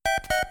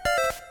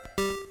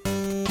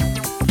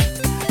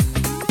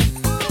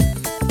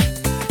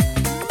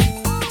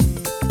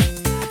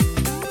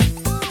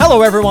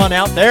Hello everyone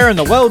out there in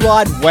the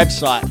worldwide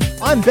website.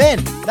 I'm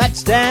Ben,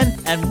 that's Dan,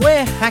 and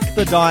we're Hack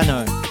the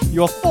Dino,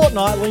 your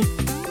fortnightly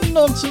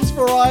nonsense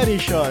variety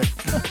show.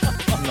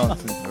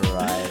 Nonsense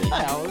variety.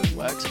 How it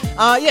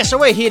works. So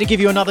we're here to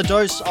give you another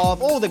dose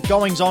of all the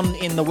goings-on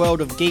in the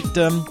world of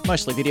geekdom,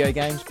 mostly video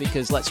games,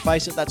 because let's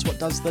face it, that's what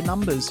does the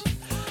numbers.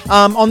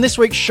 On this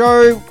week's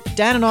show,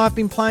 Dan and I have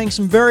been playing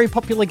some very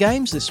popular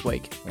games this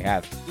week. We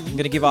have. I'm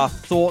going to give our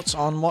thoughts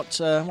on what's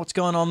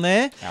going on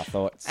there. Our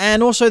thoughts.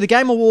 And also the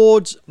Game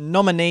Awards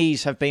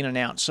nominees have been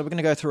announced. So we're going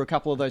to go through a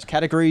couple of those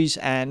categories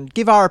and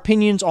give our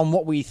opinions on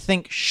what we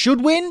think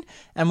should win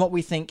and what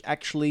we think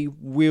actually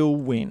will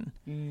win.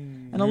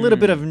 And a little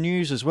bit of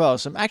news as well.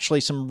 Some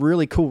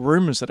really cool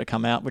rumors that have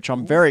come out, which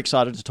I'm very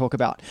excited to talk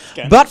about.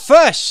 Okay. But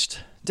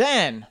first,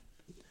 Dan,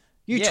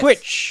 you Yes.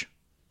 Twitch.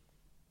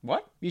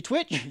 What? You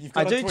Twitch? You've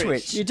I got a do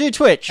Twitch. You do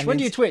Twitch. And When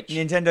do you Twitch?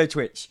 Nintendo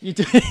Twitch. You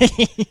do.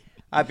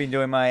 I've been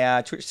doing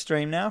my Twitch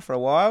stream now for a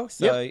while.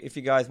 So Yep. if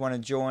you guys want to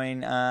join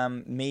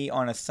me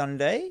on a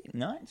Sunday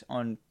night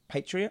on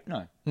Patreon,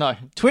 No.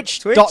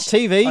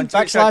 Twitch.tv on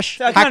Twitch. / I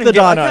Hack can't the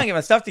get, I Dino. can't get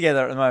my stuff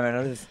together at the moment.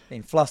 I've just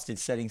been flustered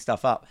setting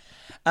stuff up.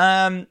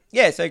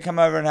 So come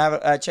over and have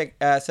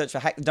a search for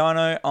Hack the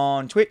Dino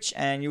on Twitch,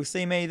 and you'll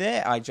see me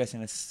there. I dress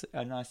in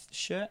a nice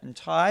shirt and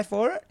tie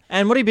for it.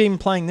 And what have you been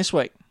playing this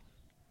week?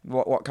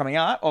 What coming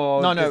up?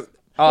 Or No. just-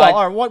 Well, I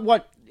all right,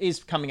 what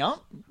is coming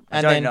up?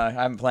 I don't know. I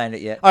haven't planned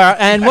it yet. All right,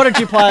 and what did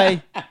you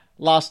play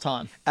last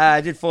time? I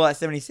did Fallout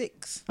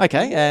 76.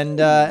 Okay,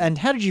 and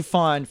how did you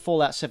find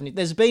Fallout 70?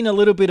 There's been a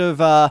little bit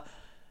of a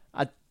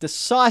not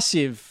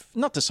decisive.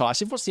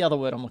 What's the other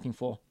word I'm looking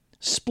for?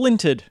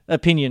 Splintered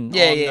opinion. on,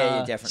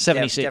 Definitely.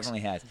 76.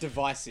 Definitely has.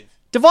 Divisive.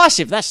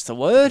 Divisive. That's the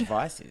word.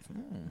 Divisive.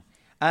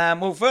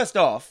 Well, first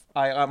off,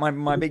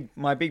 my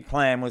big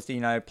plan was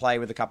to play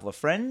with a couple of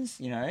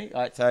friends.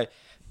 So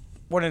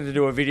wanted to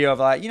do a video of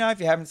if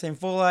you haven't seen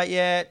Fallout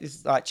yet,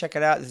 just check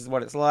it out. This is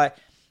what it's like.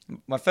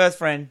 My first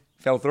friend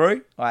fell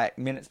through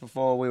minutes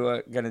before we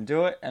were going to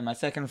do it, and my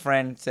second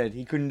friend said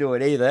he couldn't do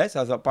it either. So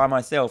I was by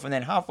myself, and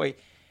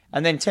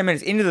then 10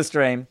 minutes into the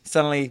stream,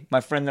 suddenly my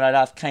friend that I'd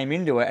asked came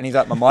into it, and he's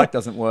like, my mic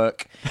doesn't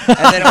work. And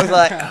then I was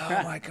like,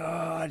 oh my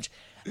God.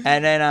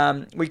 And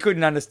then we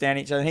couldn't understand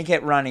each other, and he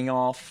kept running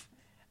off.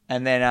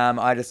 And then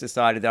I just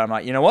decided that I'm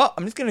like, you know what?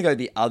 I'm just going to go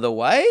the other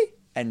way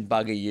and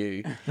bugger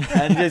you.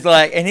 And just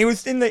and he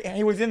was in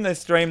the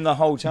stream the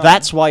whole time.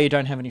 That's why you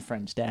don't have any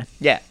friends, Dan.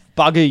 Yeah.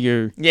 Bugger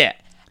you. Yeah.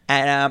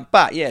 And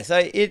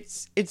so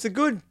it's a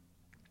good.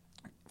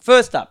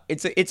 First up,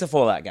 it's a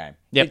Fallout game.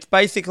 Yep. It's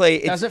basically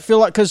Does it feel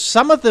like, because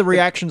some of the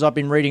reactions I've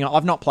been reading,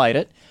 I've not played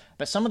it,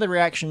 but some of the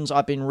reactions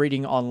I've been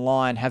reading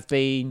online have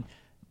been,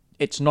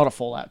 it's not a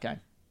Fallout game.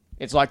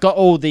 It's got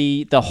all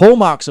the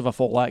hallmarks of a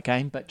Fallout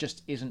game, but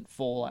just isn't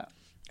Fallout.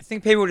 I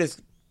think people just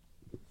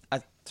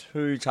are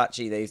too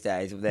touchy these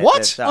days with their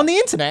What? stuff. On the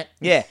internet?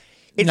 Yeah,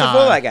 it's No. a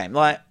Fallout game.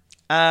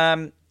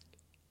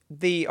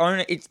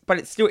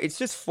 It's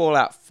just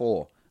Fallout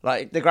 4.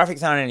 The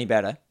graphics aren't any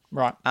better.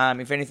 Right.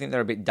 If anything,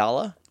 they're a bit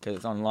duller because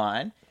it's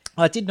online.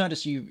 I did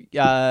notice you,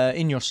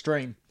 in your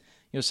stream,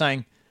 you were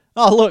saying,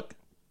 oh, look,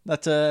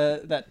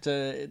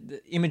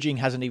 the imaging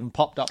hasn't even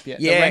popped up yet.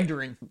 Yeah. The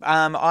rendering.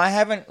 I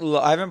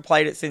haven't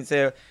played it since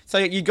there. So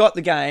you got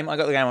the game. I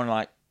got the game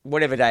on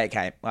whatever day it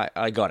came.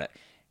 I got it,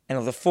 and it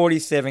was a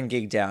 47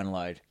 gig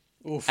download.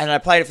 Oof. And I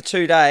played it for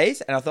 2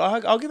 days, and I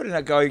thought I'll give it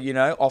a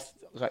go.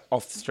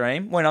 Off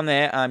stream. When I'm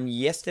there,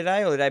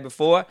 yesterday or the day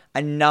before,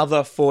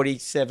 another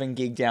 47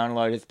 gig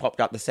download has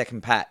popped up. The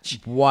second patch.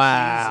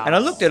 Wow. And I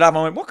looked it up. And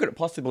I went, what could it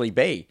possibly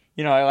be?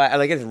 It's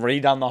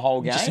redone the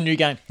whole game. Just a new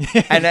game.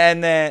 And then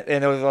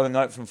there was a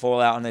note from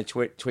Fallout on their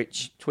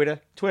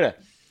Twitter.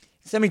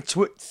 So many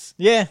twits.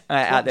 Yeah.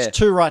 Out there. There's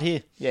two right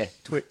here. Yeah,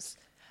 twits.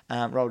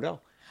 Roll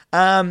doll.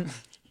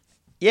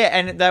 Yeah,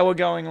 and they were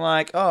going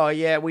oh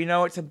yeah, we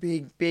know it's a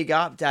big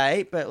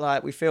update,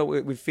 but we feel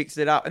we fixed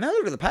it up. And I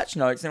looked at the patch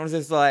notes, and it was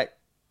just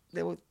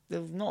there was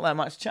not that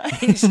much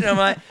change. And I'm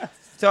like,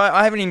 so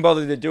I haven't even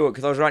bothered to do it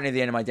because I was right near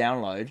the end of my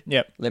download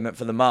limit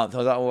for the month. I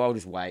was like, well, I'll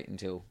just wait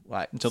until the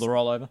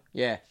rollover.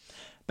 Yeah.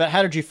 But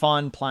how did you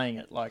find playing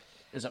it?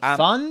 Is it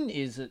fun?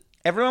 Is it?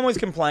 Everyone was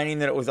complaining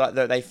that it was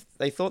that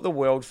they thought the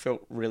world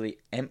felt really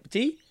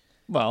empty.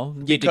 Well,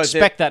 you'd Because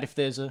expect that if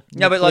there's a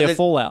nuclear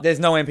fallout. There's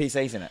no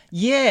NPCs in it.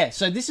 Yeah,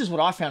 so this is what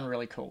I found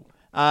really cool.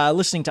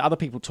 Listening to other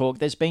people talk,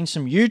 there's been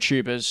some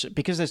YouTubers,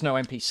 because there's no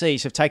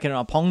NPCs, have taken it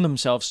upon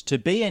themselves to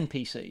be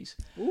NPCs.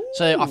 Ooh.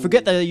 So I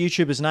forget the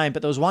YouTuber's name,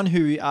 but there was one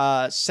who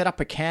set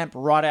up a camp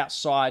right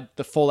outside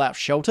the Fallout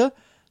shelter.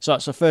 So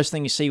it's the first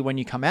thing you see when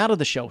you come out of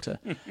the shelter.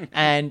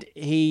 And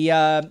he...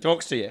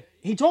 Talks to you.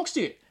 He talks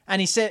to you. And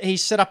he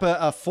set up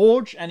a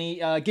forge, and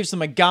he gives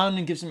them a gun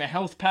and gives them a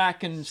health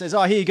pack and says,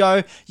 oh, here you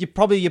go.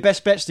 Your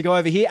best bet's to go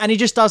over here. And he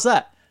just does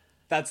that.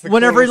 That's the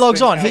whenever he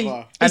coolest logs thing on.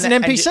 ever. He's an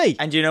NPC.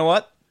 And you know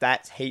what?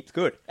 That's heaps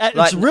good.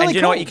 It's really and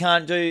you know cool. what you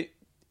can't do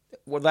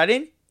with that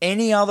in?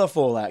 Any other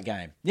Fallout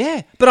game.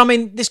 Yeah. But, I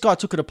mean, this guy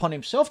took it upon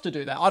himself to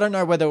do that. I don't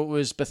know whether it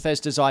was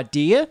Bethesda's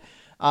idea.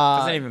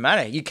 Doesn't even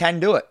matter. You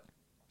can do it.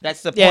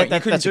 That's the point. Yeah,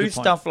 you can that's a do good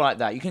point. stuff like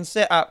that. You can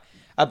set up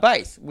a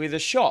base with a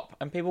shop,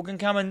 and people can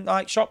come and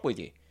like shop with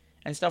you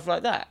and stuff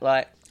like that.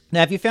 Like, Now,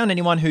 have you found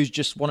anyone who's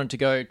just wanted to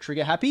go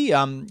trigger happy?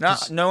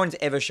 no one's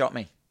ever shot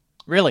me.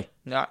 Really?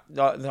 No,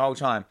 the whole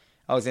time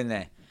I was in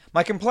there.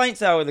 My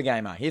complaints are with the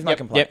game are. Here's my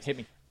complaints. Yep, hit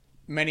me.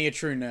 Many a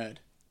true nerd.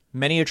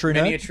 Many a true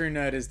Many nerd? a true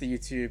nerd is the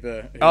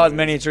YouTuber. Oh,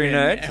 Many a True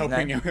Nerd?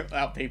 Helping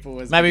out people.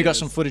 As Maybe we got beginners.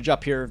 some footage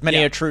up here of Many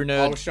Yeah, a true nerd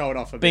I'll show it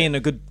off a bit. being a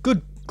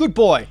good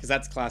boy. Because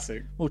that's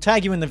classic. We'll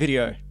tag you in the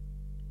video.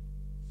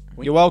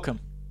 You're welcome.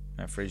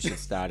 My fridge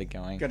just started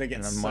going. Gotta get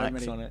and the so mic's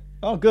many- on it.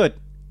 Oh, good.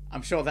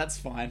 I'm sure that's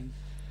fine.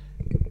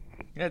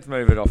 Let's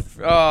move it off.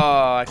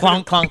 Oh,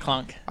 Clunk, clunk,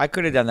 clunk. I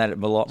could have done that a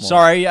lot more.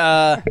 Sorry,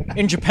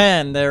 in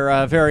Japan,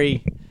 they're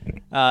very...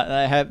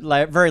 they have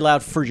very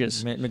loud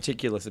fridges.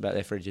 Meticulous about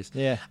their fridges.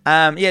 Yeah.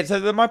 Yeah.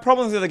 So my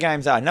problems with the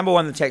games are, number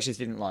one, the textures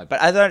didn't load.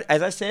 But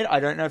as I said, I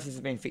don't know if this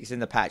has been fixed in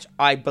the patch.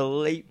 I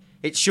believe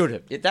it should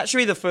have. That should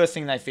be the first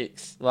thing they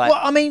fix. Like, Well,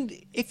 I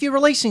mean, if you're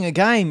releasing a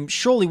game,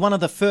 surely one of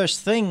the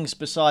first things,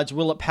 besides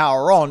will it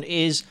power on,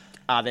 is...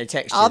 are there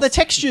textures? Are the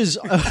textures...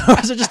 or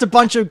is it just a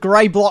bunch of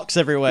grey blocks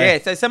everywhere? Yeah,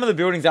 so some of the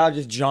buildings are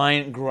just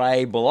giant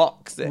grey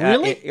blocks.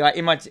 Really? Like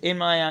in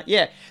my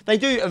yeah, they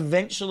do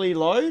eventually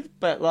load,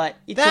 but like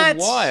it's a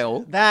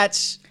while.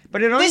 That's...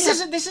 But it only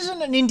This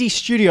isn't an indie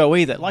studio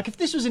either. Like, if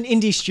this was an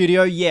indie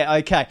studio, yeah,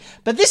 okay.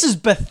 But this is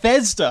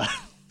Bethesda.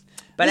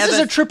 But This as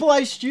is a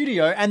AAA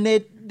studio, and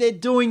they're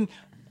doing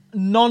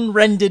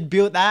non-rendered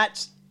build.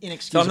 That's so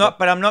inexcusable.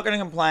 I'm not going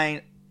to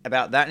complain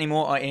about that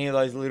anymore or any of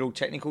those little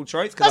technical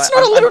tropes. That's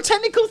not a little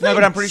technical thing. No,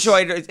 but I'm pretty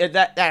sure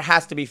that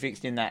has to be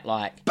fixed in that.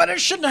 Like, But it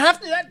shouldn't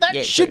have to. That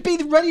Yeah, should be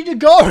ready to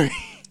go.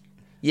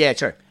 yeah,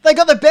 true. They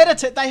got the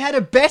better. They had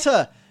a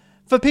better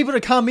for people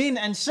to come in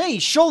and see.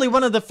 Surely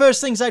one of the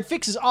first things they'd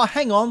fix is, oh,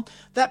 hang on,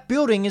 that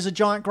building is a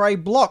giant grey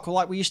block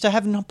like we used to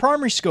have in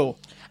primary school.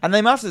 And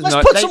they must have Let's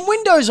put some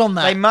windows on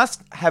that. They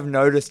must have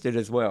noticed it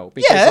as well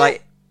because Yeah.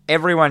 like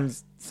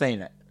everyone's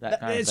seen it. That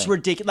kind of It's thing.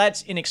 ridiculous.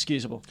 That's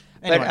inexcusable.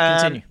 Anyway, But,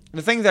 continue.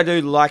 The things I do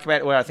like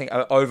about it, where I think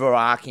are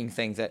overarching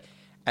things that,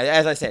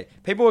 as I said,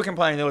 people were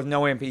complaining there was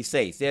no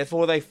NPCs.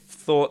 Therefore, they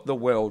thought the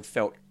world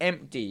felt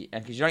empty,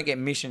 and because you don't get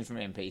missions from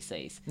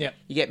NPCs, Yeah.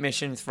 you get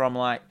missions from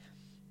like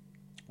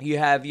you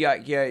have your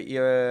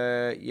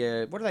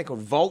what are they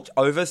called? Vault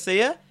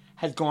Overseer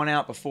has gone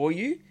out before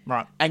you,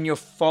 Right. and you're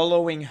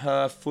following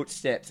her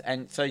footsteps,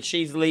 and so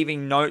she's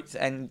leaving notes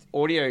and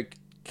audio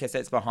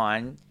cassettes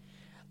behind.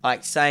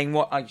 Like saying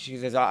what she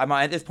says, I'm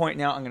at this point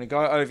now. I'm going to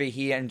go over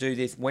here and do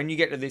this. When you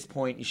get to this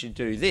point, you should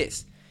do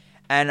this,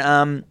 and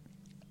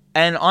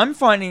I'm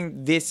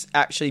finding this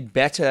actually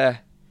better,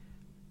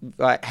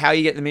 like how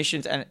you get the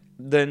missions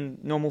than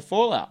normal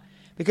Fallout.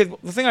 Because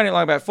the thing I didn't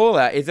like about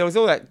Fallout is there was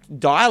all that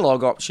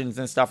dialogue options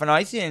and stuff, and I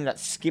used to end up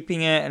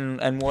skipping it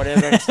and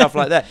whatever and stuff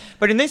like that.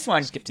 But in this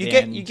one, Skip to you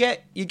the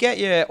get end.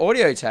 your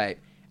audio tape,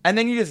 and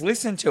then you just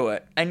listen to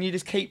it, and you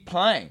just keep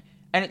playing,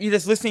 and you're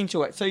just listening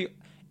to it. So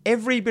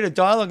every bit of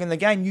dialogue in the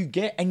game you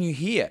get and you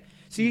hear.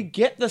 So you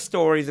get the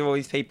stories of all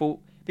these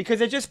people because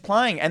they're just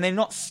playing and they're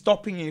not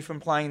stopping you from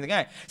playing the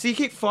game. So you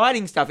keep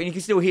fighting stuff and you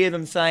can still hear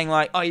them saying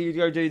like, oh, you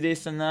go do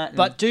this and that. And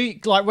But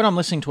like when I'm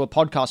listening to a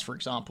podcast, for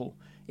example,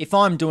 if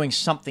I'm doing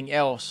something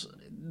else,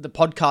 the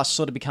podcast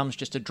sort of becomes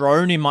just a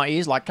drone in my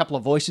ears, like a couple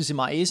of voices in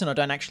my ears, and I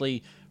don't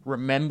actually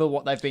remember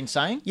what they've been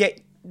saying. yeah,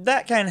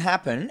 that can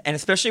happen. And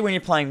especially when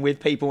you're playing with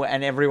people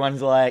and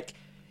everyone's like,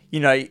 you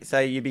know, so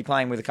you'd be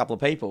playing with a couple of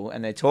people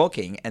and they're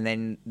talking and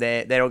then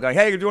they're all going,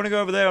 hey, do you want to go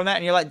over there on that?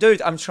 And you're like,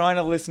 dude, I'm trying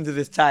to listen to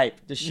this tape.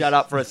 Just shut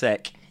up for a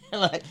sec.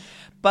 Like,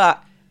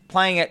 but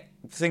playing it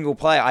single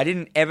player, I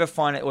didn't ever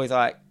find it was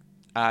like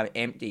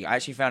empty. I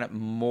actually found it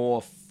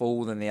more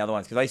full than the other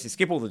ones because I used to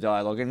skip all the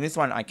dialogue and this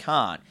one I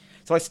can't.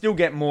 So I still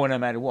get more no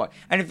matter what.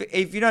 And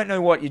if you don't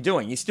know what you're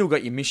doing, you still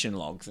got your mission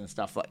logs and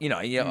stuff like, you know,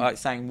 you're like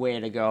saying where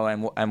to go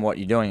and what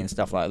you're doing and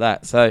stuff like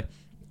that. So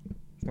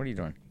what are you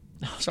doing?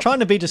 I was trying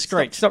to be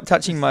discreet. Stop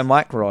touching my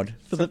mic rod.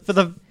 For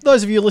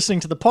those of you listening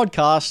to the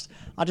podcast,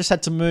 I just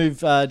had to move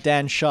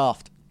Dan's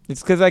shaft.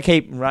 It's because I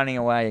keep running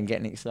away and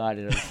getting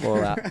excited at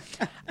Fallout.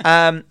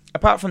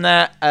 Apart from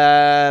that,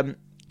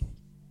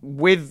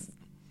 with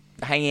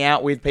hanging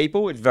out with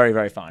people, it's very,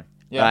 very fun.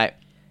 Yeah. Like,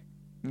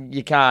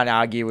 you can't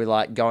argue with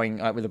like going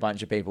with a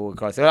bunch of people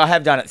across. I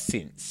have done it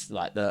since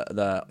like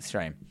the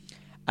stream.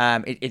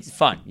 It's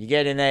fun. You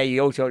get in there,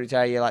 you all talk to each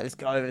other, you're like, let's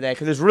go over there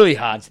because there's really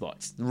hard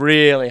spots.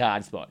 Really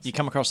hard spots. You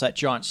come across that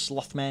giant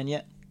sloth man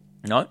yet?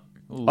 No?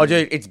 Oh,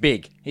 dude, it's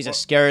big. He's a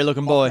scary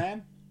looking boy.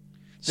 Man?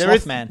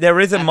 Sloth man. There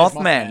is a There's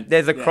Mothman. Mothman.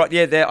 There's a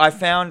Yeah. I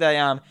found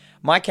a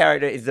my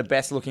character is the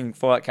best looking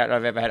Fallout character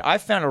I've ever had. I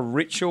found a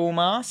ritual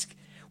mask,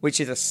 which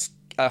is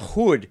a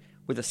hood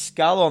with a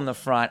skull on the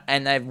front,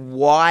 and they've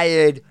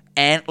wired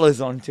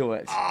antlers onto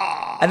it.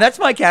 And that's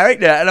my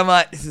character, and I'm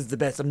like, this is the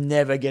best. I'm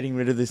never getting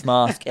rid of this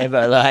mask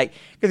ever. Like,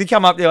 because you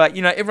come up there, like,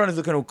 you know, everyone is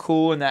looking all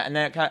cool and that,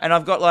 and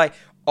I've got like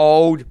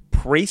old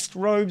priest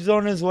robes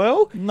on as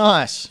well.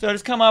 Nice. So I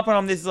just come up and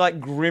I'm this like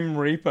Grim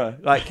Reaper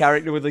like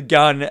character with a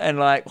gun and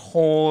like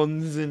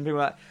horns and people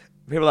are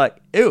like,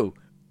 ew.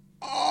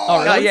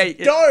 Oh, no, that's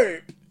yeah,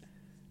 dope.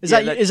 Is Yeah,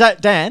 is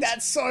that dance?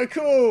 That's so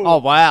cool. Oh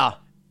wow!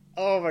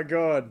 Oh my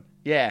god.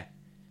 Yeah.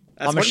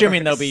 That's I'm what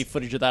assuming it there'll is. be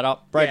footage of that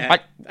up. Braden. Yeah,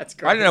 that's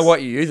great. I don't know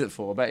what you use it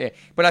for, but yeah.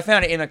 But I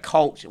found it in a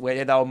cult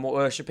where they were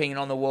worshipping, and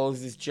on the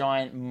walls this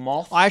giant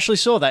moth. I actually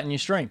saw that in your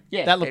stream.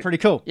 Yeah, that looked pretty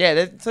cool.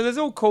 Yeah, so there's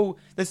all cool.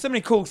 There's so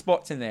many cool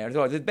spots in there as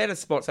well. There's better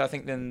spots, I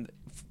think, than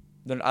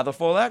other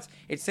Fallouts.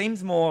 It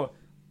seems more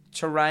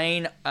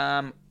terrain,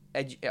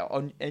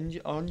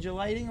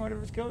 undulating,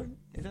 whatever it's called.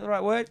 Is that the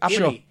right word?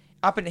 Sure.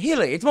 Up and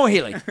hilly. It's more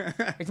hilly.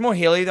 It's more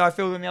hilly than I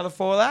feel than the other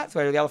Fallouts,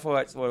 where the other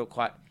Fallouts were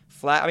quite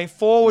flat. I mean,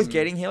 4 was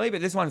getting hilly, but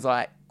this one's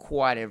like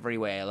quite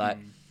everywhere. Like,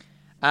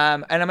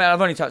 and I mean,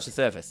 I've only touched the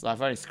surface. Like,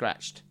 I've only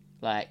scratched.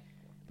 Like,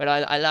 but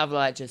I love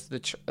like just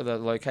the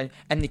location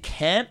and the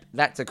camp.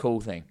 That's a cool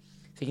thing.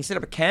 So you can set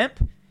up a camp,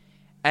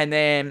 and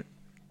then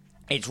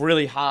it's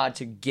really hard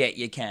to get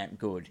your camp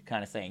good,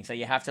 kind of thing. So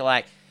you have to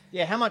like,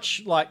 Yeah, how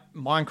much like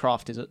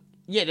Minecraft is it?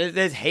 yeah,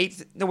 there's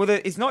heaps. Well,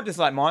 it's not just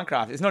like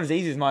Minecraft. It's not as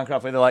easy as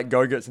Minecraft where they like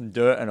go get some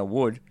dirt and a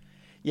wood.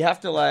 You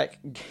have to like,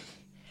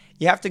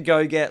 you have to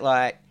go get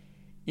like,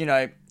 you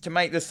know, to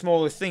make the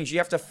smallest things, you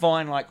have to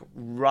find like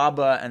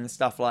rubber and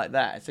stuff like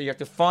that. So you have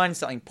to find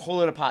something,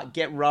 pull it apart,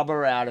 get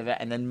rubber out of it,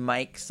 and then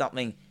make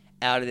something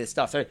out of this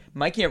stuff. So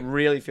making it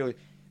really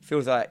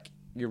feels like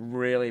you're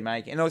really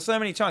making. And there were so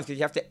many times because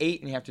you have to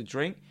eat and you have to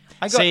drink.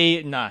 I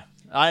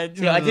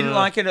didn't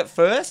like it at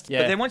first,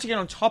 Yeah. but then once you get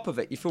on top of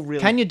it, you feel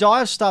really. Can you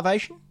die of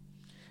starvation?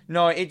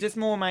 No, it just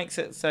more makes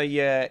it so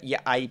your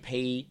AP,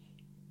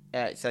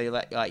 so you're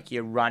like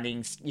your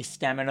running, your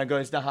stamina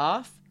goes to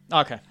half.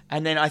 Okay.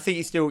 And then I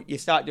think you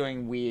start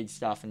doing weird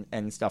stuff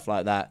and stuff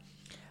like that.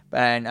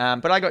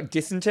 And but I got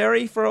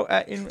dysentery for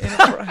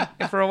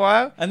a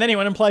while. And then he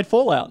went and played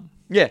Fallout.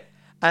 Yeah.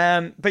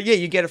 But yeah,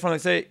 you get it from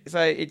it.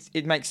 So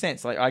it makes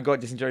sense. Like I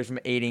got dysentery from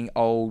eating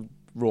old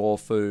raw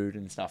food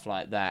and stuff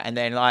like that. And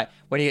then like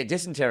when you get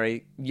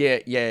dysentery,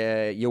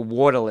 your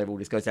water level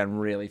just goes down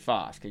really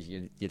fast because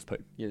you're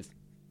just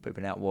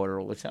pooping out water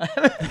all the time.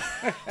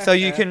 So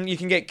you can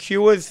get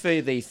cures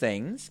for these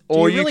things, Or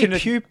or do you really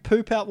can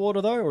poop out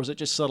water though, or is it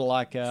just sort of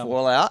like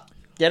fall out.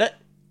 Get it?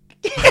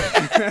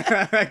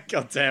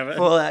 God damn it.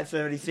 Fallout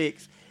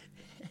 76.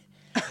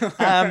 God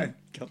damn.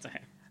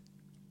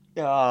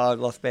 Oh, I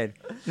lost Ben.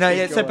 No,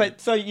 yeah.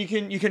 So you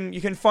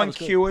can find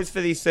cures for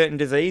these certain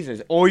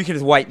diseases, or you can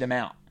just wait them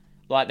out.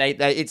 Like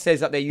it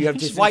says up there you have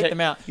just dysentery. wait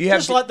them out? You have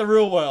Just like the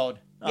real world.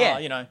 yeah.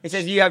 You know. It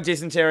says you have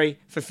dysentery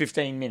for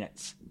 15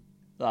 minutes.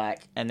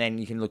 Like, and then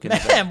you can look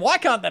at Man, why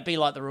can't that be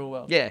like the real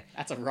world? Yeah,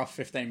 That's a rough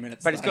 15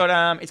 minutes. but it's though.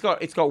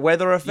 got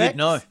weather effects. You'd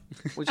know.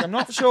 Which I'm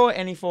not sure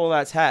any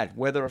Fallout's had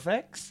weather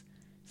effects.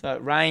 So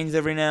it rains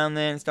every now and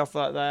then, stuff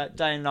like that.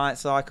 Day and night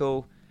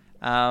cycle.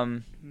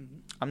 I'm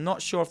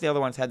not sure if the other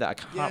ones had that. I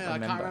can't Yeah,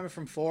 remember. I can't remember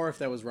from 4 if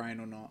there was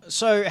rain or not.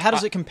 So how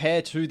does it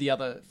compare to the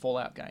other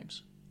Fallout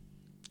games?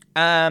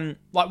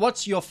 Like,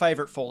 what's your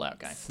favorite Fallout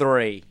game?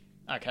 3.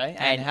 Okay,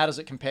 and how does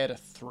it compare to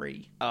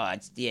 3? Oh,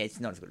 it's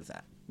not as good as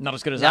that. Not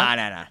as good as No,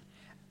 that?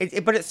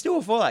 no. But it's still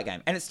a Fallout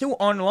game, and it's still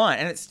online,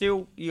 and it's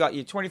still you got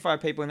your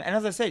 25 people, and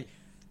as I said,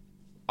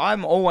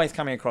 I'm always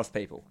coming across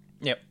people,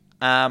 Yep.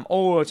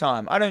 all the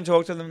time. I don't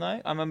talk to them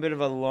though. I'm a bit of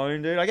a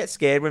lone dude. I get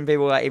scared when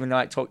people like even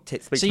like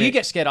speak So to me. you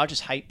get scared. I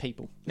just hate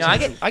people. No, I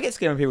get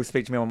scared when people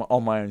speak to me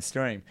on my own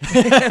stream.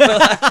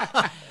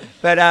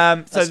 But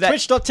so That's that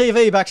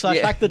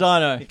twitch.tv/back the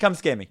dino. come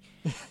scare me.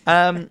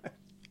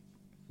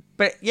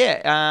 But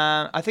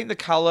yeah, I think the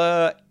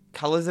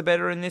colors are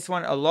better in this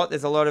one a lot.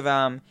 There's a lot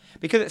of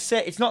because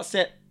it's not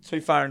set too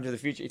far into the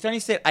future. It's only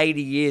set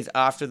 80 years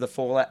after the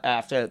Fallout,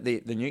 after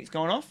the nuke's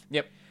gone off.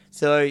 Yep.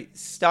 So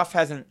stuff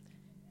hasn't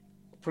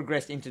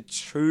progressed into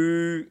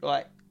true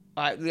like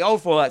the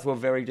old Fallouts were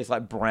very just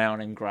like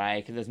brown and grey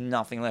because there's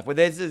nothing left. But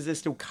there's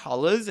still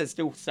colours. There's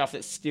still stuff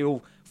that's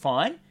still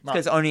fine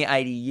because it's only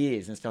 80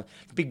 years and stuff.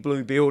 Big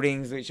blue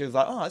buildings, which is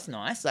like, oh, that's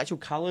nice. There's actual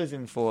colours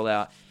in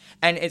Fallout,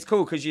 and it's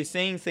cool because you're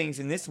seeing things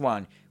in this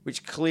one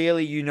which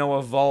clearly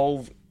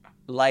evolve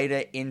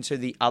later into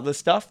the other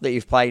stuff that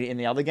you've played in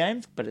the other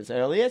games, but it's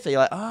earlier. So you're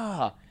like,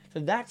 so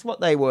that's what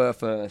they were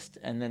first,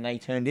 and then they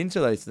turned into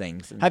those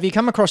things. Have you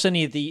come across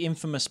any of the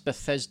infamous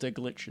Bethesda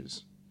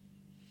glitches?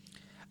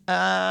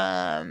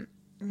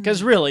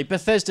 Because really,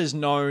 Bethesda's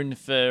known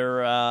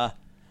for,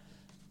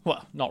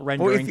 not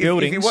rendering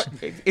buildings.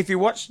 If you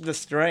watch the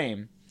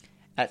stream,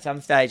 at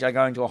some stage I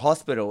go into a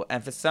hospital,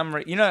 and for some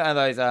reason, you know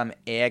those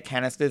air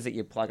canisters that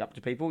you plug up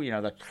to people, you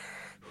know,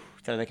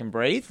 so they can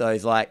breathe,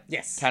 those like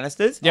Yes.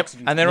 canisters? Yep.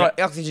 And they're on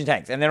oxygen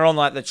tanks, and they're on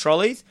like the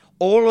trolleys.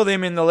 All of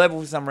them in the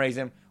level for some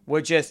reason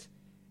were just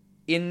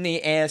in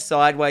the air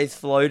sideways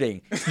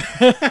floating.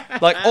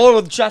 Like all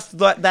of just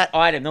like that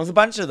item. There was a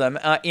bunch of them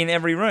in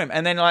every room.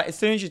 And then like as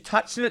soon as you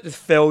touched it, it just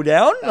fell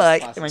down.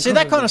 Like classic. I mean, See,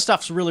 that kind of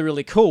stuff's really,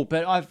 really cool.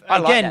 But I've, I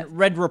like again, that.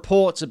 read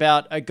reports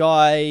about a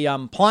guy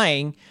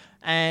playing,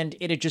 and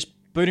it had just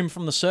booted him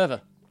from the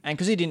server. And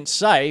because he didn't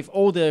save,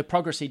 all the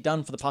progress he'd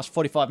done for the past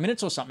 45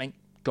 minutes or something,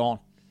 gone.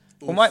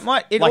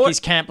 well, His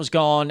camp was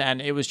gone,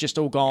 and it was just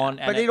all gone.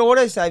 but it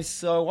auto saves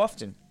so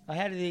often.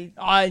 How did he?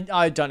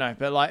 I don't know,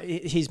 but like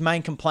his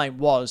main complaint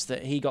was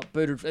that he got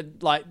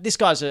booted. Like this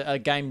guy's a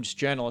games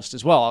journalist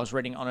as well. I was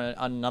reading on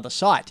another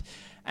site,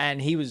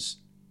 and he was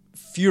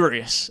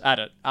furious at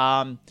it.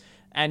 And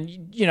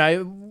you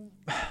know,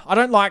 I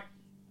don't like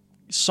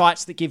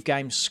sites that give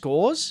games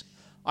scores.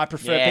 I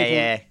prefer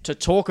people to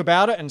talk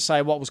about it and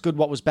say what was good,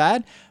 what was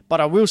bad.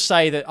 But I will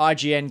say that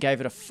IGN gave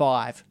it a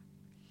 5.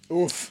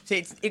 Oof.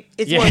 See,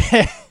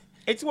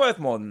 it's worth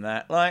more than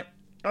that. Like,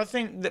 I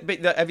think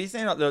that, have you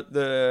seen like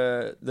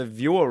the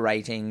viewer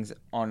ratings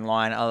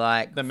online are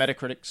like The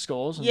Metacritic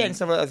scores. and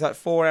stuff like that. It's like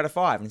 4 out of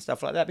 5 and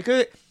stuff like that.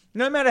 Because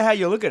no matter how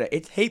you look at it,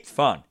 it's heaps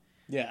fun.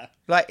 Yeah.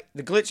 Like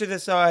the glitches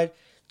aside,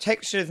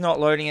 textures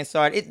not loading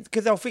aside,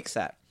 because they'll fix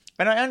that.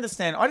 And I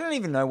understand. I don't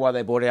even know why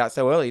they brought it out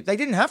so early. They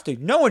didn't have to.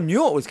 No one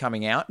knew it was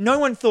coming out. No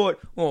one thought,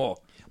 oh,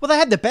 Well, they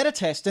had the beta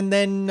test, and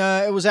then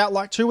it was out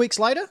like 2 weeks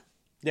later.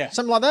 Yeah.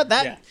 Something like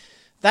that.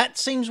 That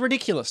seems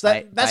ridiculous.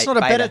 That's not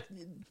a beta. better.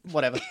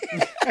 Whatever.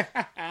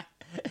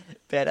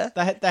 better.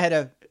 They had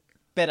a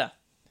better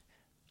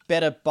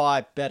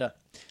by better.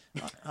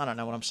 I don't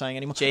know what I'm saying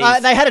anymore.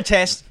 Jeez. They had a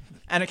test,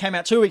 and it came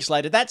out 2 weeks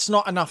later. That's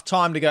not enough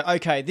time to go,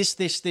 okay,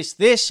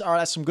 this. All right,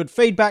 that's some good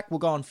feedback. We'll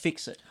go and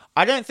fix it.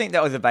 I don't think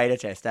that was a beta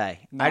test, eh?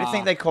 Nah. I just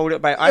think they called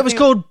it beta. It was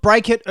called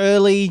Break It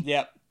Early,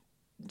 Yep.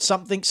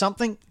 something.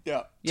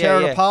 Yep.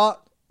 Tear it apart.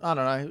 I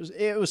don't know.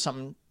 It was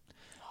something.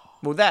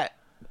 Well, a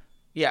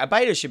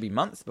beta should be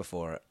months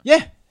before it.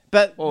 Yeah,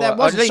 but Or that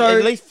wasn't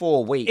at least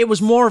 4 weeks. It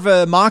was more of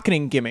a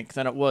marketing gimmick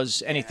than it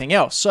was anything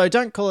else. So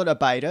don't call it a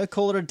beta,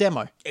 call it a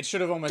demo. It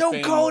should have almost Don't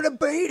been... call it a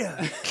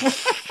beta.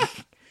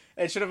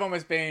 It should have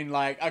almost been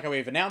like, okay,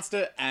 we've announced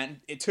it, and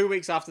 2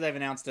 weeks after they've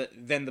announced it,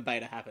 then the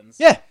beta happens.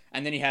 Yeah.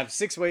 And then you have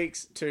 6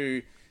 weeks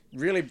to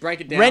really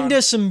break it down. Render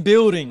some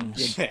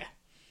buildings. Yeah.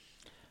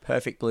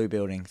 Perfect blue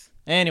buildings.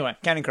 Anyway,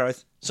 Counting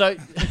Crows. so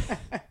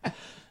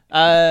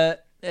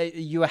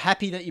you were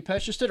happy that you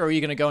purchased it, or are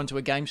you going to go into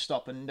a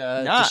GameStop and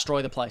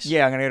destroy the place?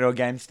 Yeah, I'm going to go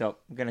to a GameStop.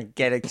 I'm going to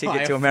get a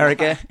ticket to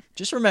America.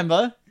 Just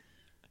remember,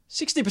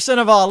 60%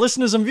 of our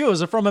listeners and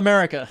viewers are from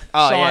America.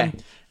 Oh, so yeah.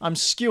 I'm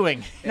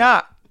skewing.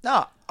 No,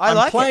 I'm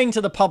like playing it.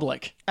 to the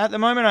public. At the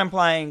moment, I'm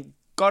playing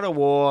God of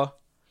War,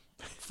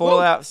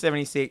 Fallout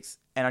 76,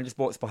 and I just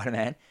bought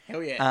Spider-Man.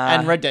 Hell yeah.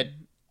 And Red Dead.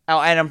 Oh,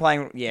 and I'm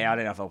playing... Yeah, I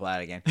don't know if I'll play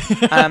it again.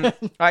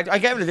 I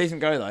gave it a decent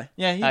go, though.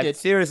 Yeah, you did.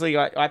 Seriously,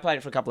 I played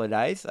it for a couple of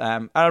days.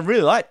 I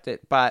really liked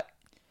it, but...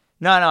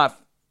 No,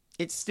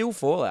 it's still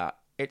Fallout.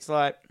 It's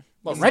like...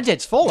 Well, Red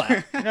Dead's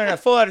Fallout. No,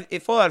 Fallout.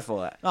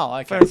 Fallout. Oh,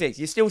 okay. 76.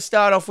 You still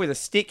start off with a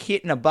stick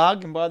hitting a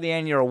bug, and by the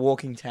end, you're a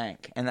walking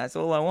tank. And that's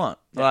all I want.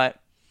 Yeah. Like...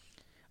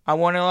 I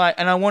want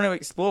to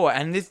explore,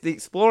 and the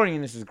exploring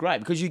in this is great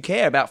because you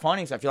care about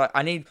finding stuff. You're like,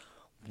 I need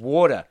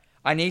water.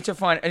 I need to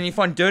find, and you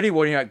find dirty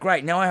water. And you're like,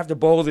 great. Now I have to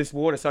boil this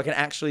water so I can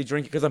actually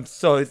drink it because I'm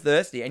so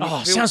thirsty. And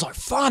Sounds like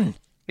fun.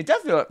 it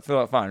does feel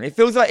like fun. It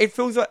feels like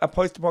a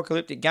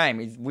post-apocalyptic game,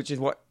 which is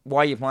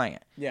why you're playing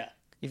it. Yeah.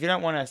 If you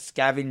don't want to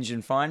scavenge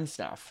and find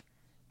stuff,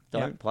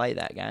 don't play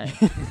that game.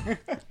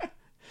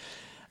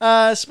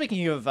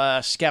 Speaking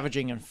of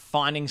scavenging and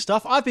finding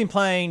stuff, I've been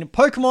playing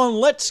Pokemon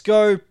Let's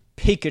Go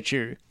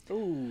Pikachu.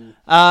 Ooh.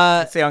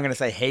 See, I'm going to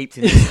say heaps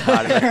in this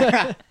part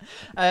of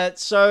it.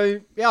 So,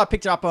 I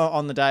picked it up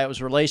on the day it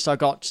was released. I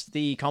got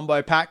the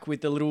combo pack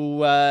with the little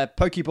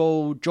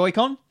Pokeball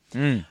Joy-Con.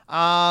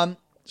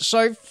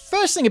 So,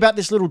 first thing about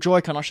this little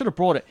Joy-Con, I should have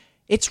brought it.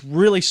 It's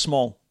really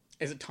small.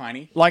 Is it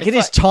tiny? Like, it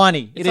is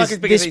tiny. It like is as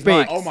big as this these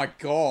big. mics. Oh my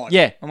god.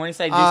 Yeah. And when you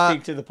say this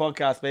big to the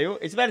podcast people,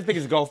 it's about as big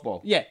as a golf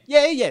ball. Yeah.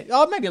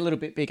 Oh, maybe a little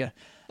bit bigger.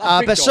 big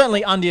But golf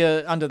certainly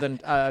under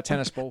the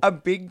tennis ball. A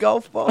big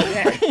golf ball?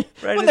 Yeah.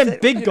 Well, they're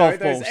big You golf know,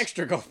 those balls.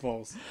 extra golf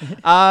balls.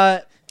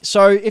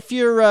 So if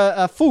you're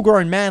a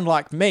full-grown man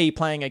like me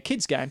playing a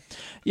kid's game,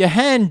 your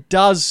hand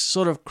does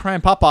sort of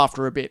cramp up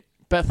after a bit.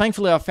 But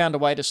thankfully, I found a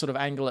way to sort of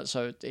angle it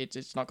so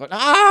it's not going.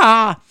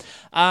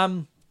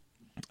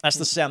 That's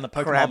the sound that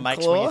Pokemon Crab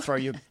makes claw. when you throw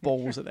your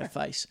balls at their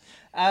face.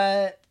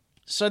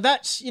 So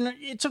that's,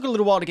 it took a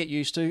little while to get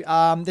used to.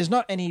 There's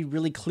not any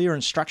really clear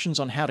instructions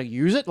on how to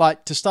use it.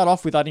 Like, to start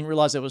off with, I didn't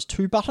realize there was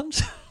 2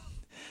 buttons.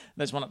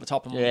 There's one at the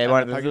top and one Yeah,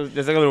 at the bottom.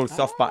 there's like a little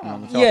soft button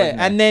on the top. Yeah, isn't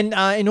there? and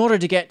then in order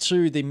to get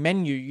to the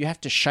menu, you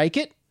have to shake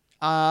it,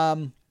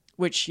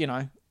 which,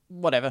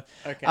 whatever.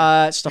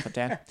 Okay. Stop it,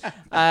 Dan.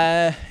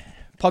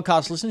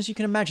 Podcast listeners, you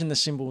can imagine the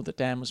symbol that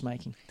Dan was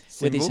making.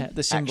 With his Symbol?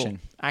 the symbol. Action.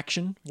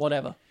 Action,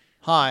 whatever.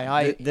 Hi,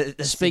 I The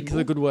speak symbol?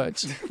 the good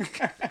words.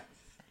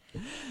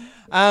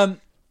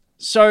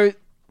 So,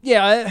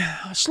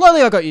 yeah,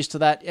 slowly I got used to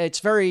that. It's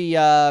very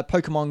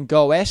Pokemon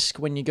Go-esque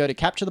when you go to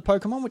capture the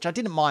Pokemon, which I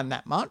didn't mind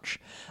that much.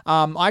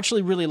 I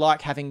actually really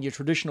like having your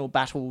traditional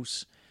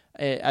battles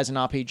as an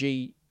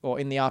RPG or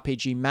in the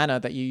RPG manner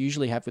that you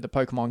usually have with the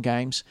Pokemon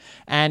games,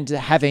 and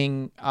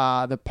having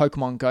the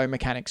Pokemon Go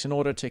mechanics in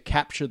order to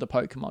capture the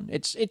Pokemon.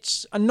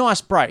 It's a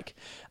nice break.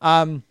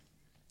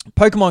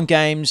 Pokemon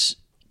games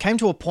came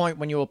to a point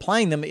when you were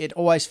playing them, it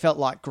always felt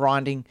like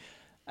grinding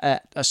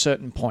at a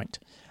certain point.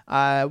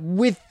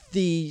 With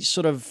the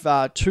sort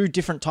of two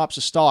different types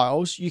of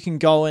styles, you can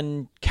go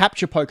and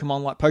capture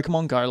Pokemon like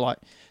Pokemon Go, like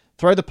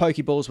throw the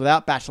Pokeballs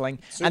without battling,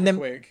 Super and then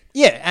quick.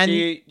 yeah, and Do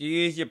you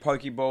use your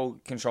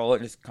Pokeball controller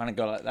and just kind of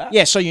go like that?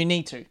 yeah, so you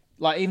need to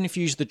like even if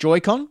you use the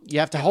Joy-Con, you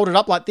have to hold it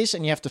up like this,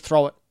 and you have to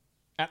throw it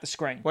at the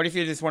screen. What if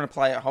you just want to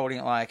play it holding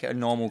it like a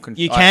normal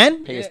controller? You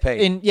can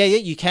PSP. yeah,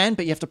 you can,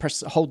 but you have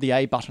to hold the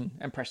A button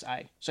and press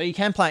A, so you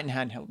can play it in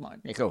handheld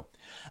mode. Yeah, cool.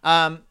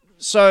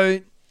 So,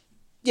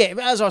 yeah,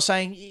 as I was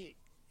saying,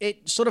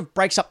 it sort of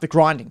breaks up the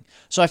grinding.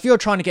 So if you're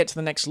trying to get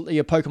to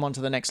your Pokemon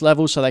to the next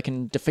level so they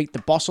can defeat the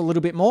boss a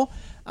little bit more,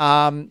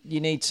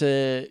 you need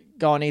to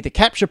go and either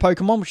capture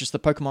Pokemon, which is the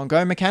Pokemon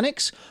Go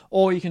mechanics,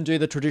 or you can do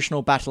the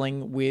traditional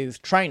battling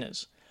with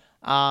trainers.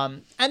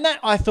 And that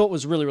I thought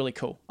was really, really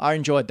cool. I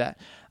enjoyed that.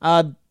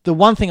 The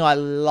one thing I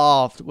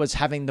loved was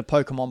having the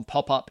Pokemon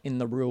pop up in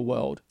the real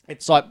world.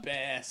 It's like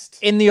best.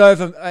 in the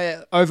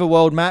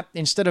overworld map,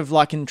 instead of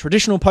like in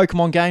traditional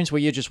Pokemon games where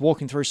you're just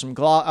walking through some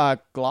glass.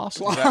 Glass.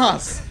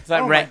 It's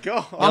like Oh my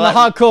god. I'm a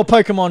hardcore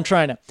Pokemon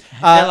trainer.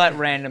 They're like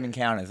random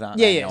encounters, aren't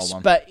they? Yeah, the old yes.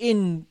 one? But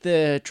in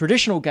the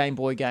traditional Game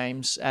Boy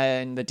games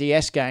and the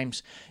DS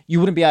games, you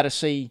wouldn't be able to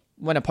see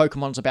when a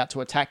Pokemon's about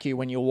to attack you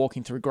when you're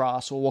walking through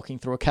grass or walking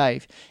through a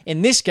cave.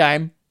 In this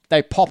game,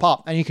 they pop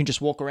up and you can just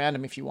walk around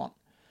them if you want.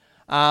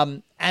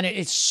 And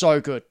it's so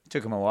good.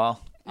 Took them a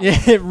while. Yeah,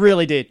 it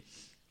really did.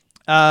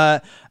 I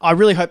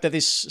really hope that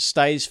this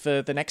stays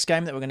for the next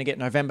game that we're going to get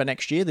November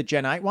next year, the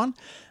Gen 8 one.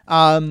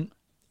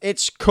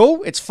 It's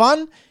cool. It's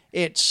fun.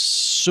 It's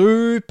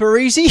super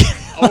easy.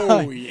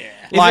 Oh yeah.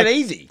 Is it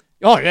easy?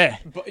 Oh, yeah.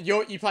 But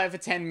you play it for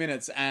 10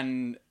 minutes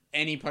and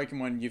any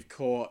Pokemon you've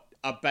caught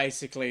are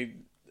basically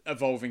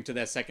evolving to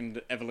their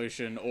second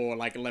evolution or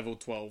like level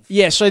 12.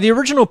 Yeah, so the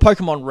original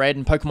Pokemon Red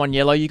and Pokemon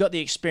Yellow, you got the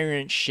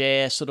experience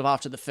share sort of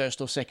after the first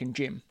or second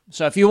gym.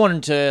 So if you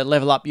wanted to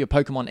level up your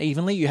Pokemon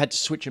evenly, you had to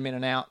switch them in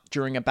and out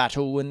during a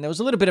battle, and there was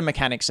a little bit of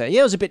mechanics there.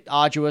 Yeah, it was a bit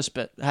arduous,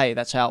 but hey,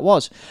 that's how it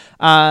was.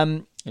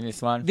 In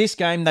this one? This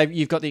game,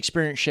 you've got the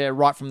experience share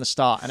right from the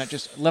start, and it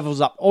just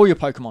levels up all your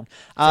Pokemon.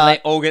 So they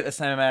all get the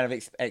same amount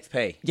of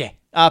XP? Yeah.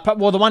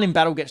 Well, the one in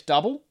battle gets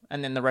double,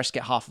 and then the rest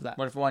get half of that.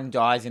 What if one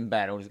dies in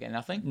battle? Does it get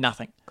nothing?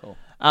 Nothing. Cool.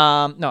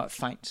 No, it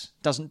faints.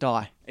 Doesn't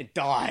die. It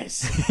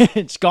dies.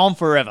 It's gone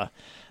forever.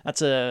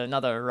 That's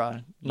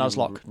another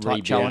Nuzlocke type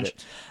rebuild challenge.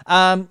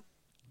 it.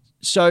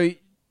 So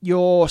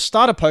your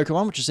starter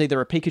Pokemon, which is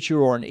either a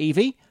Pikachu or an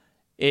Eevee,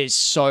 is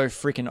so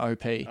freaking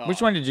OP.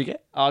 Which one did you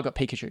get? I got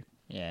Pikachu.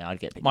 Yeah, I'd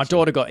get Pikachu. My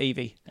daughter got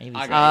Eevee.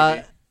 I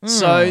got Eevee.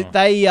 So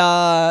they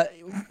are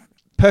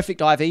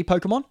perfect IV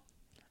Pokemon.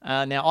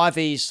 Now IV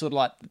is sort of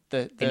like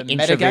the An meta game.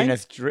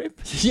 intravenous drip?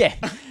 Yeah.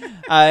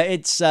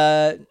 It's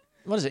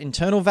what is it?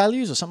 Internal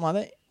values or something like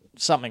that.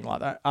 Something like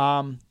that.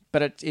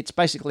 But it's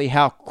basically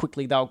how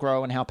quickly they'll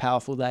grow and how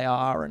powerful they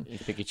are. And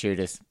Pikachu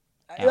just...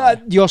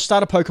 your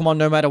starter Pokemon,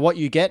 no matter what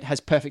you get, has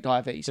perfect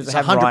IVs. Does It's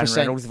it have 100%. Ryan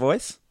Reynolds'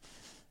 voice?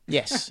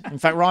 Yes. In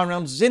fact, Ryan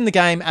Reynolds is in the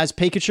game as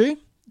Pikachu.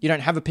 You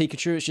don't have a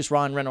Pikachu. It's just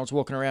Ryan Reynolds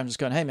walking around just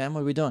going, hey, man,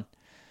 what are we doing?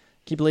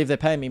 Can you believe they're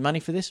paying me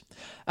money for this?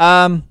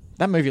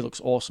 That movie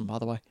looks awesome, by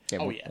the way. Yeah,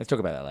 Oh, yeah. Let's talk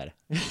about that later.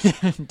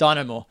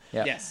 Dynamore.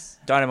 Yep. Yes.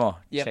 Dynamo.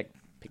 Yep. Check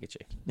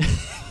Pikachu.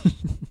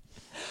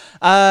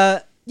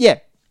 Yeah.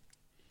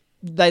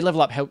 They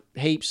level up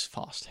heaps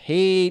fast.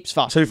 Heaps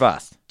fast. Too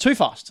fast. Too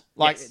fast.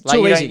 Like, Yes. Like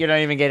too you easy.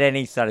 don't even get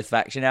any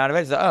satisfaction out of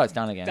it. It's like, oh, it's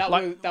done again.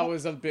 That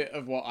was a bit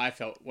of what I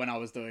felt when I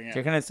was doing Do it. you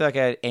reckon it's like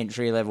an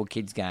entry-level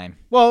kids game?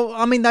 Well,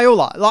 I mean, they all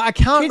are. Like, I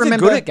can't Kids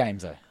remember. are good at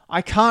games, though.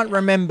 I can't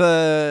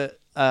remember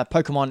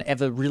Pokemon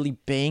ever really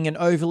being an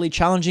overly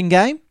challenging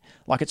game.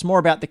 Like, it's more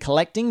about the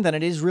collecting than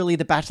it is really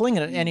the battling.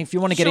 And if you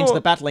want to get into Sure.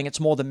 the battling, it's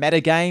more the meta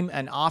game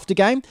and after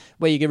game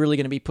where you're really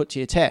going to be put to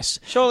your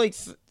test. Surely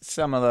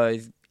some of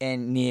those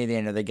near the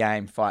end of the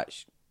game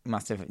fights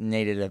must have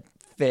needed a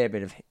fair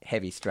bit of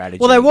heavy strategy.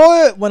 Well, they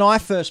were when I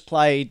first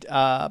played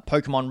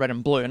Pokemon Red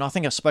and Blue, and I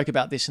think I spoke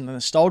about this in the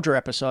Nostalgia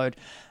episode.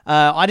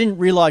 I didn't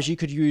realize you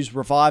could use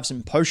revives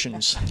and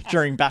potions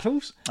during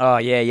battles. Oh,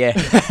 yeah.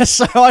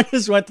 So I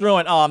just went through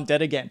and, I'm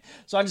dead again.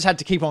 So I just had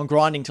to keep on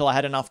grinding till I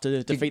had enough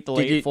to defeat the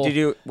Elite Four.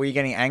 Were you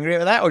getting angry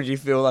at that, or did you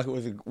feel like it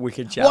was a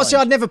wicked challenge? Well, see,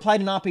 I'd never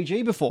played an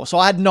RPG before, so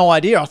I had no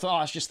idea. I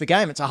thought, it's just the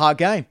game. It's a hard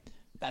game.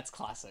 That's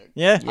classic.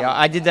 Yeah. Yeah,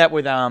 I did that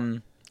with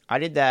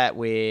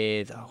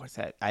what's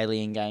that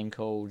alien game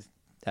called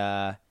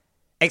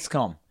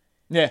XCOM.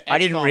 Yeah. I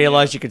didn't XCOM,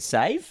 realize you could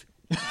save.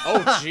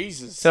 Oh,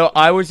 Jesus. So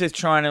I was just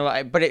trying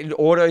to but it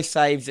auto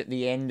saves at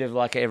the end of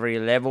like every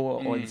level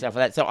or stuff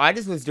like that. So I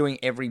just was doing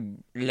every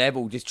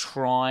level, just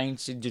trying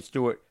to just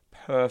do it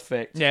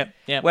perfect. Yeah.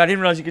 Well, I didn't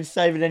realize you could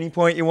save at any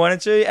point you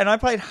wanted to, and I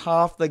played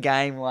half the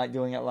game like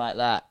doing it like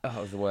that. Oh,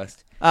 it was the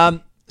worst.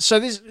 So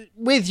this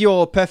with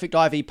your perfect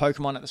IV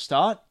Pokemon at the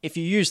start, if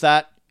you use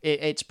that,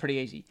 it's pretty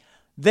easy.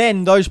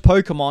 Then those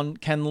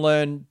Pokemon can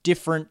learn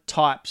different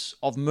types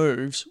of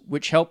moves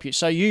which help you.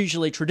 So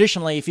usually,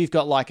 traditionally, if you've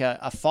got like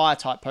a fire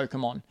type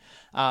Pokemon,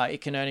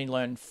 it can only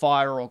learn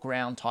fire or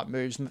ground type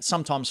moves,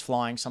 sometimes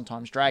flying,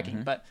 sometimes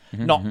dragging, but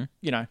not,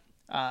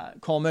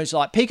 core moves.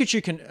 Like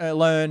Pikachu can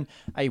learn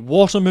a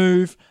water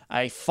move,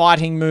 a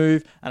fighting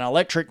move, an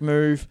electric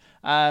move.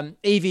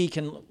 Eevee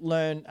can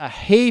learn a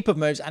heap of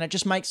moves, and it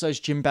just makes those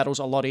gym battles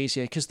a lot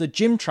easier because the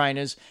gym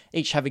trainers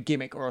each have a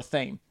gimmick or a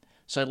theme.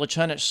 So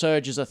Lieutenant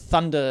Surge is a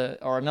thunder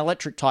or an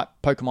electric type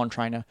Pokemon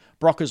trainer.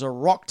 Brock is a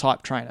rock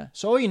type trainer.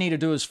 So all you need to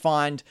do is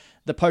find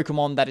the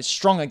Pokemon that is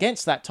strong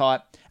against that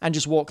type and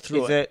just walk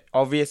through Is it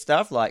obvious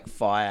stuff like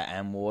fire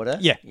and water?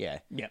 Yeah. Yeah.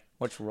 Yeah.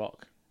 What's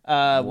rock?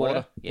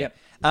 Water. Yeah.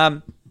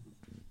 Yep.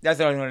 That's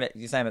the only one that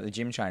you're saying about the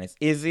gym trainers.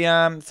 Is the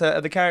so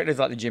are the characters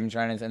like the gym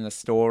trainers and the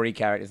story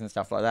characters and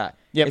stuff like that?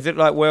 Yep. Is it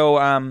like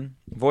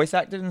voice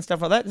acted and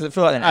stuff like that? Does it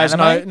feel like an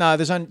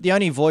There's anime? the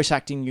only voice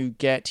acting you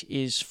get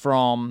is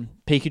from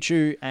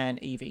Pikachu and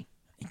Eevee.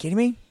 You kidding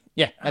me?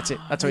 Yeah, that's it.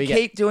 That's all They you get.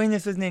 keep doing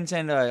this with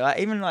Nintendo. Like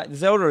even like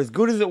Zelda, as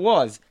good as it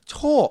was,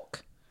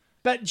 talk.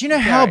 But do you know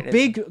how characters.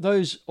 big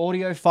those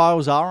audio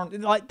files are?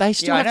 Like they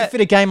still Yeah, I have to know.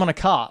 fit a game on a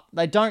cart.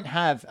 They don't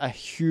have a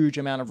huge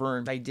amount of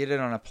room. They did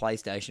it on a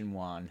PlayStation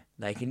 1.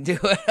 They can do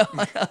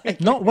it.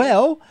 Not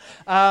well.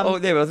 Oh,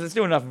 there was. There's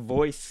still enough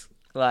voice.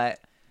 Like,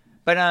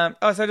 but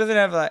so does it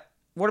have like?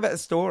 What about the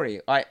story?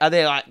 Like, are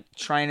there like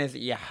trainers that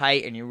you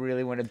hate and you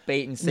really want to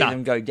beat and see No.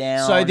 them go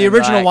down? So the and,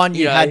 original like, one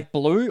you know- had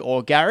Blue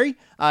or Gary.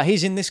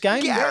 He's in this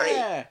game. Gary?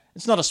 Yeah.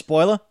 It's not a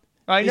spoiler.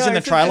 I He's know, in the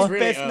it's trailer. his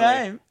Really best early.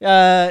 name.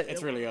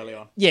 It's really early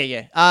on.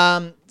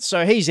 Yeah.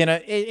 So he's in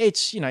it.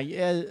 It's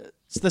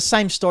it's the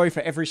same story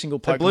for every single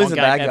Pokemon But Blue's a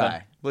game bad ever.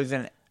 guy. Blue's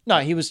an. No,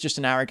 he was just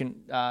an arrogant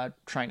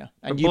trainer.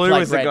 And you Blue played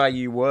was Red. the guy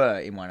you were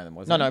in one of them,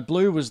 wasn't No,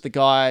 Blue was the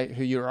guy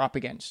who you were up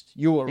against.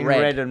 You were In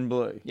Red. red and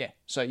blue. Yeah.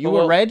 So you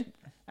Well- were Red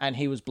and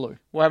he was Blue.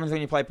 What happens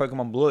when you play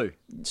Pokemon Blue?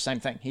 Same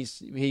thing.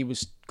 He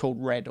was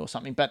called Red or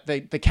something. But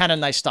the canon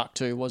they stuck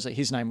to was that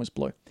his name was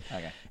Blue.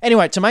 Okay.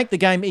 Anyway, to make the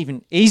game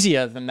even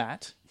easier than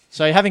that,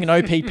 so having an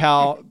OP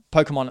power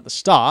Pokemon at the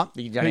start,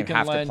 You don't who even can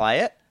have to learn- play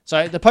it.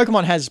 So the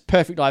Pokemon has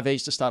perfect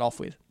IVs to start off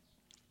with.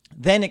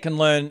 Then it can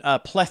learn a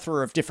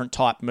plethora of different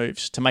type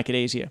moves to make it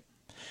easier.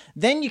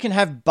 Then you can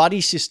have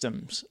buddy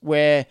systems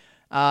where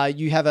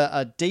you have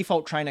a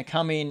default trainer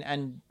come in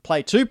and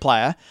play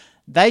two-player.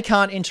 They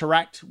can't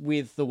interact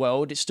with the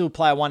world. It's still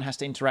player one has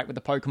to interact with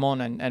the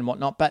Pokemon and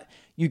whatnot, but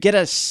you get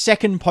a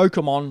second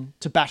Pokemon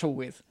to battle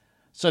with.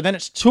 So then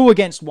it's 2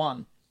 against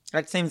 1.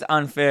 That seems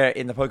unfair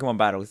in the Pokemon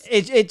battles.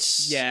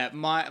 It's Yeah,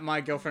 my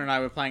girlfriend and I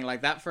were playing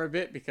like that for a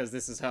bit because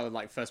this is her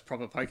like first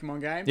proper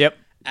Pokemon game. Yep.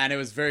 And it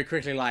was very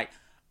quickly like,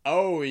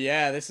 oh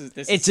yeah, this is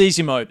It's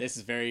easy mode. this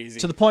is very easy.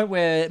 To the point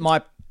where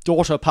my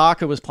daughter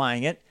Parker was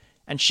playing it,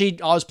 and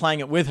I was playing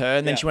it with her,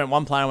 and then Yeah. she went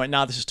one player and went,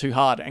 "No, this is too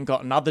hard," and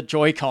got another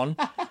Joy-Con,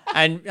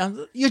 and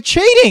you're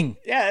cheating.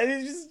 yeah,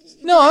 it's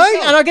just No,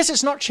 and I guess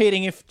it's not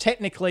cheating if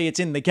technically it's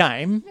in the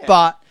game,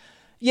 but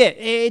yeah,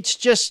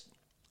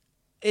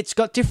 it's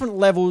got different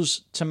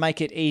levels to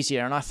make it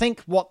easier, and I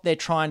think what they're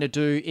trying to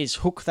do is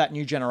hook that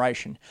new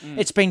generation.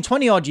 It's been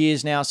 20 odd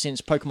years now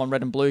since Pokemon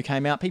Red and Blue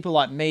came out. People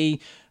like me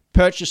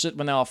purchased it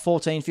when they were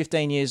 14,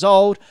 15 years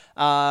old.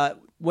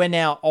 We're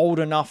now old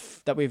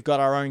enough that we've got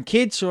our own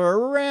kids who are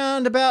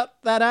around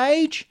about that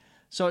age.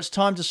 So it's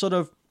time to sort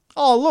of,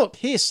 oh, look,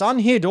 here, son,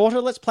 here, daughter,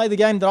 let's play the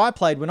game that I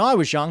played when I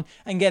was young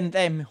and get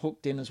them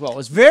hooked in as well.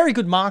 It's very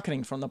good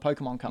marketing from the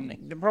Pokemon company.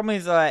 The problem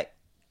is like,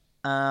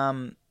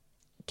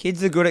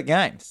 kids are good at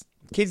games.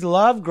 Kids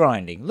love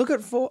grinding. Look at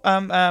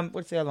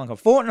what's the other one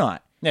called? Fortnite.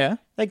 Yeah.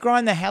 They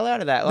grind the hell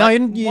out of that. No,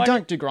 Like, you why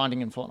don't do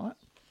grinding in Fortnite.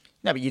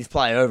 No, but you just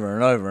play over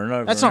and over and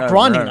over. That's and not over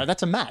grinding, and though. over.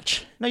 That's a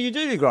match. No, you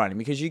do grinding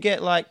because you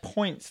get like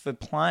points for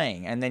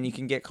playing, and then you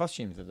can get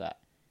costumes of that.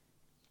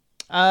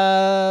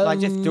 Like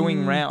just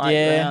doing rounds.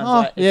 yeah.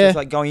 Like, it's yeah. just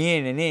like going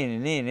in and in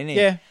and in and in.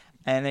 Yeah.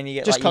 And then you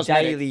get Just like your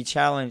cosmetic. daily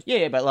challenge.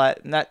 Yeah, but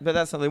like that. But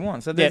that's what they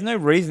want. So there's Yeah. no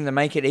reason to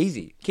make it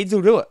easy. Kids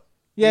will do it.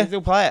 Yeah. Kids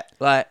will play it.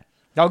 Like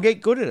they'll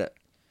get good at it.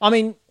 I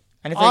mean,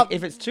 And I-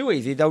 if it's too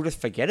easy, they'll just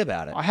forget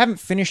about it. I haven't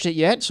finished it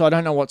yet, so I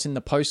don't know what's in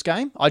the post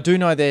game. I do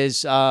know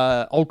there's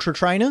ultra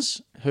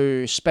trainers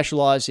who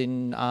specialize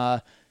in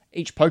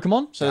each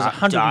Pokemon. So there's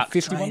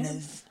 150 of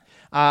them.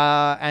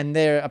 And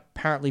they're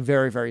apparently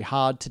very, very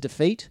hard to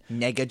defeat.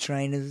 Nega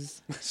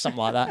trainers. Something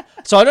like that.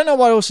 So I don't know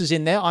what else is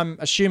in there. I'm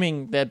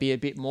assuming there'd be a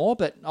bit more,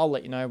 but I'll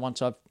let you know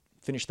once I've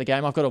finished the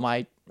game. I've got all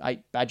my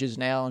 8 badges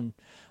now and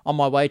on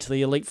my way to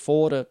the Elite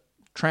Four to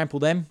trample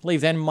them,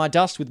 leave them in my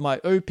dust with my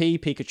OP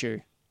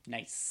Pikachu.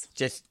 nice.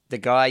 Just the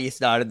guy you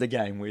started the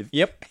game with.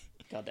 Yep.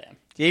 Goddamn.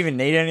 Do you even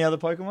need any other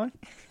Pokemon?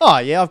 Oh,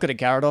 yeah, I've got a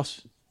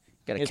Gyarados.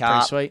 Got a It's pretty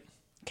Carp, sweet.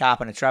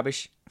 Carp and a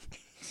Trubbish.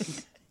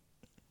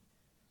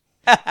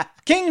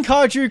 King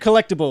Kaiju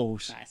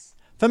Collectibles. Nice.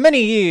 For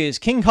many years,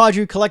 King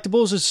Kaiju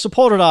Collectibles has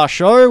supported our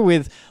show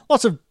with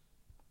lots of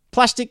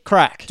plastic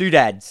crack,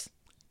 Doodads.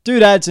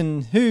 doodads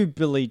and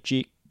hoobly Who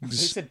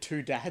jigs. said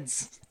 2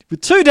 dads?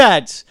 With 2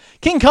 dads.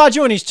 King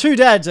Kaiju and his 2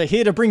 dads are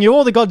here to bring you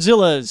all the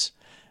Godzillas.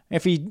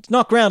 If he's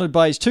not grounded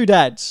by his 2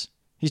 dads.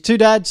 His 2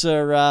 dads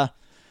are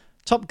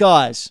top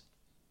guys.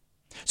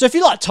 So if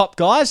you like top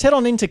guys, head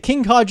on into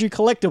King Kaiju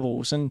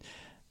Collectibles. And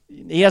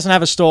he doesn't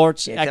have a store.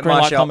 It's Yeah, it's at at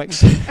my Greenlight shop.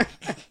 Comics.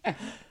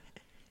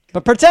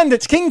 But pretend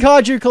it's King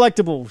Kaiju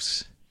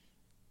Collectibles.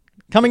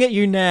 Coming at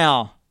you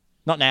now.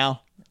 Not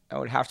now. That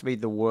would have to be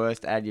the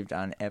worst ad you've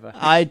done ever.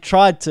 I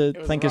tried to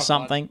was think a of rough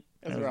something.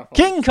 It was a rough one.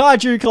 King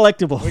Kaiju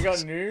Collectibles. We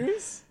got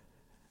news.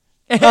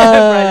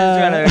 Brandon's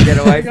trying to get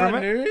away We got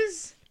from it.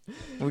 news.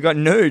 We got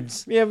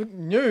nudes. We have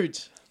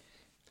nudes.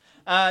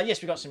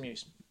 Yes, we got some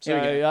news. Here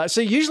we go.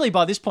 So usually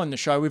by this point in the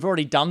show, we've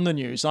already done the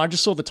news. And I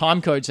just saw the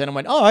time codes then and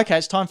went, oh, okay,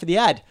 it's time for the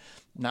ad.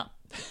 No.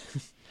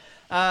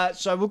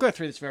 So we'll go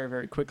through this very,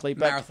 very quickly.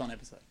 But Marathon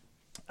episode.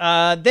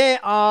 there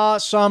are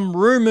some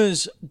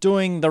rumors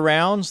doing the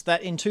rounds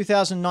that in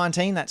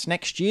 2019, that's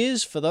next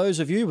year's, for those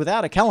of you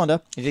without a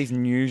calendar. Is these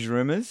news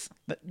rumors?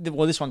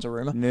 Well, this one's a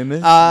rumor.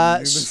 Numbers?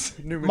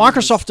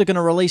 Microsoft are going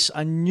to release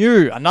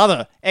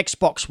another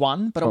Xbox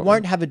One, but it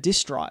won't have a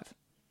disk drive.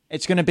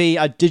 It's going to be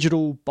a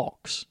digital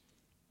box.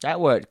 That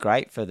worked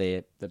great for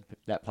that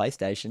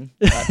PlayStation.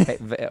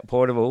 That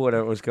portable,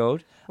 whatever it was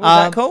called. What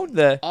was that called?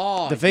 The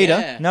Oh, Vita?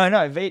 Yeah. No,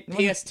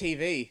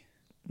 PSTV.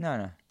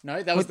 No.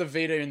 No, that was the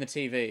Vita in the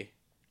TV.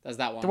 That's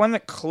that one. The one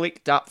that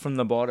clicked up from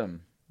the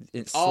bottom.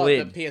 It Oh,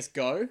 slid. the PS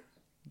Go.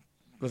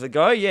 Was it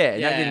Go? Yeah,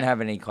 Yeah. that didn't have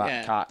any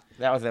Yeah. cart.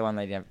 That was the one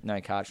they didn't have no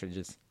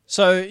cartridges.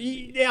 So,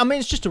 I mean,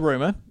 it's just a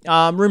rumor.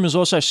 Rumors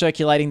also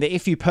circulating that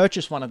if you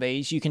purchase one of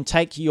these, you can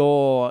take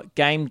your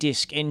game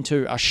disc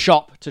into a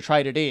shop to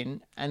trade it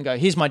in and go,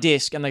 here's my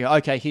disc. And they go,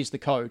 okay, here's the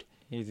code.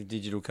 Here's a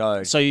digital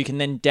code. So you can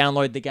then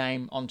download the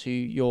game onto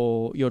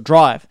your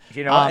drive.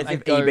 You know, as and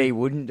if go- EB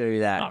wouldn't do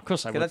that. Oh, of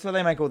course they 'Cause would. that's where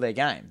they make all their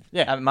games.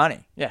 Yeah. Money.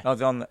 Yeah. I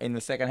was in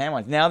the second-hand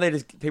ones. Now they're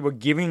just people are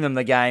giving them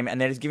the game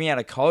and they're just giving out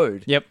a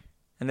code. Yep.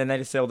 And then they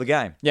just sell the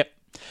game. Yep.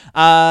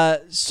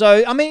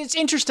 So, I mean, it's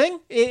interesting.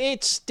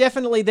 It's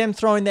definitely them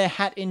throwing their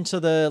hat into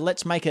the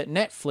let's make it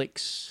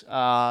Netflix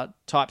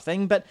type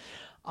thing. But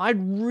I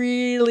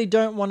really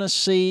don't want to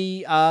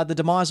see the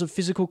demise of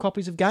physical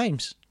copies of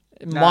games.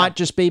 It might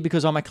just be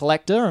because I'm a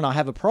collector and I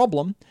have a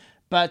problem.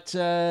 But,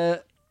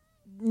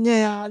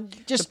 yeah,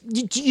 just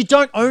you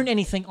don't own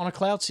anything on a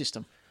cloud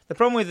system. The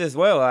problem with it as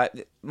well,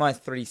 like my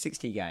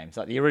 360 games,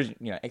 like the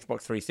original,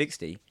 Xbox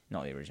 360,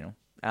 not the original.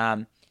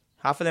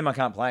 Half of them I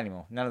can't play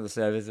anymore. None of the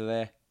servers are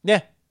there.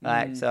 Yeah.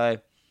 So,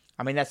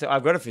 I mean,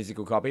 I've got a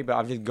physical copy, but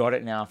I've just got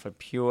it now for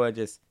pure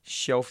just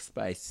shelf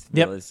space.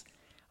 Yep. Fellas.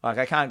 Like,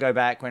 I can't go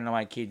back when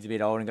my kid's a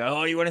bit old and go,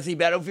 oh, you want to see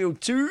Battlefield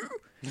 2?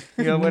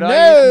 When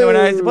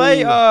I used to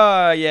play?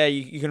 Oh, yeah,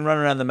 you can run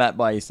around the map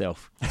by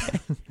yourself.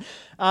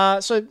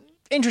 So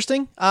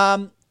interesting.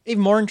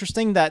 Even more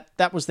interesting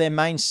that was their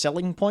main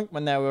selling point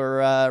when they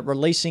were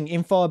releasing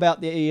info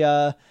about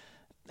the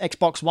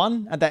Xbox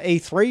One at that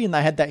E3, and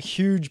they had that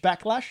huge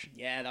backlash.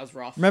 Yeah, that was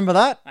rough. Remember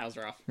that? That was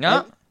rough.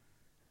 No?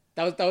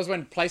 That was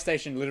when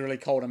PlayStation literally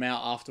called them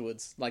out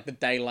afterwards, like the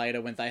day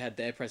later when they had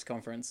their press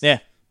conference. Yeah.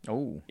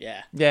 Oh.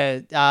 Yeah.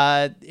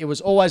 Yeah, it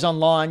was always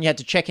online. You had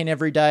to check in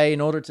every day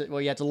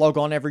you had to log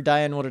on every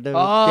day in order to be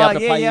Oh,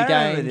 able to play I your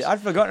remember games. this. I'd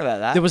forgotten about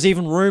that. There was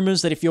even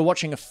rumors that if you're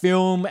watching a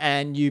film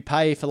and you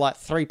pay for like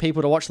 3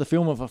 people to watch the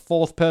film, if a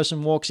fourth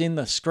person walks in,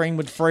 the screen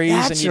would freeze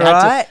and That's you'd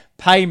have right. to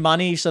pay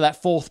money so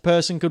that fourth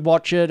person could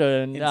watch it.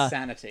 And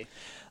Insanity.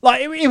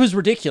 like it was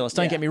ridiculous.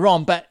 Don't Yeah. get me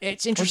wrong, but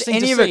it's Was interesting.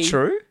 any to of see. it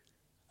true?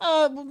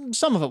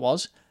 Some of it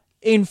was.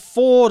 In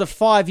 4 to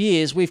 5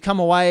 years, we've come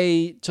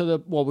to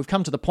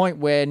the point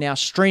where now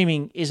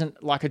streaming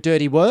isn't like a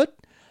dirty word,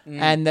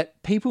 and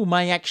that people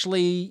may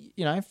actually,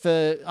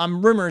 for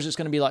rumor is it's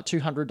going to be like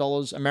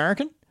 $200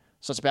 American,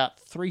 so it's about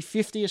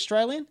 $350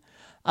 Australian.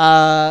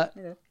 Yeah,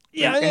 And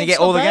you it's get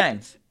not all the bad.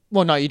 games.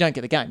 Well, no, you don't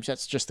get the games.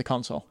 That's just the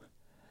console.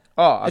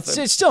 Oh,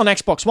 It's still an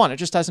Xbox One. It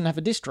just doesn't have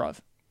a disc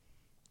drive.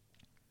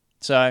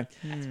 So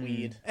That's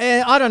weird.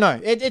 I don't know.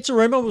 It's a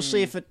rumor. We'll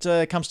see if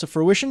it comes to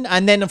fruition.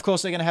 And then, of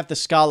course, they're going to have the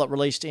Scarlet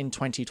released in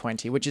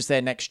 2020, which is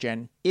their next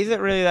gen. is it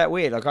really that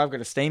weird? Like, I've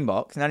got a Steam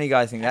box. None of you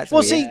guys think that's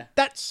Well, weird. see, Yeah.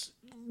 that's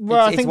where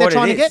It's- I it's think they're what it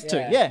trying to is. get to.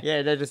 Yeah.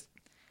 Yeah. Yeah,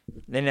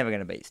 they're never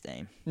going to beat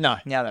Steam. No.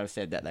 Now that I've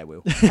said that, they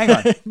will. Hang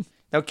on.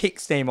 They'll kick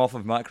Steam off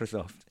of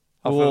Microsoft.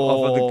 Off of their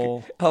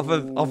Or piece. they'll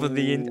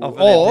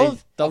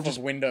Off just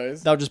of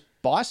Windows. they'll just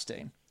buy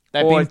Steam.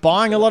 They've Or- been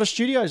buying a lot of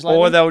studios lately.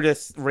 Or they'll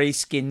just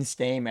reskin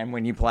Steam, and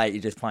when you play it,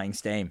 you're just playing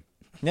Steam.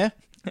 yeah.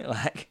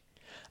 Like,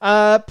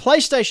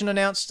 PlayStation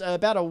announced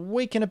about a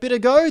week and a bit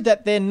ago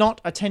that they're not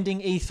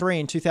attending E3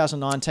 in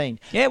 2019.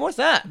 yeah, what's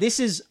that? This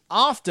is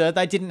after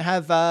they didn't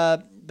have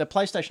the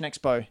PlayStation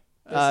Expo,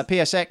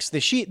 PSX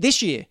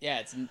this year. Yeah,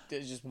 it's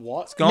just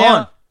what? Gone.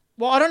 Now,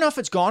 well, I don't know if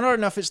it's gone. I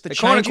don't know if it's the They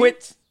kind of changing.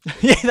 quit.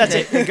 Yeah, that's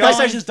it. They're gone.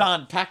 PlayStation's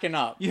done. Packing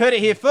up. You heard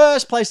it here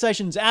first.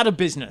 PlayStation's out of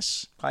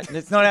business. Like,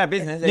 it's not our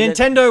business. They're just,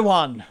 Nintendo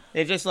won.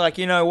 they're just like,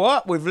 you know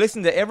what? We've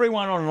listened to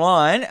everyone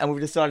online, and we've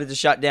decided to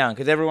shut down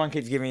because everyone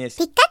keeps giving us.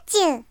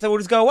 Pikachu! So we'll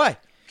just go away.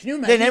 Can you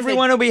imagine? Then if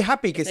everyone they- will be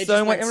happy because they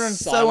just went everyone's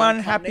so silent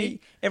unhappy. company?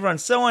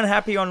 Everyone's so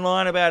unhappy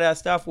online about our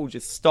stuff. We'll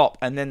just stop,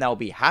 and then they'll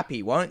be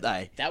happy, won't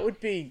they? That would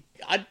be.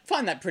 I'd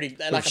find that pretty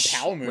like a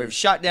power move. We've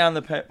shut down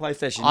the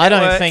PlayStation. I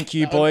don't Network. think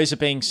you boys are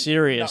being Not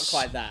serious.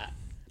 quite that.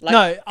 Like,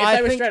 No, if I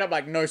they were think- straight up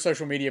like no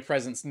social media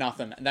presence,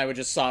 nothing, and they were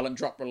just silent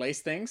drop release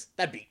things,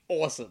 that'd be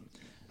awesome.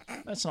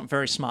 That's not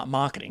very smart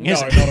marketing, No,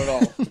 is not it? at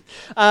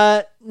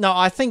all. No,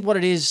 I think what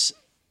it is,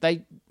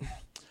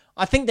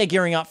 I think they're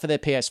gearing up for their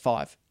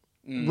PS5.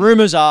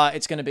 Rumors are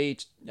it's going to be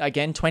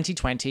again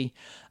 2020.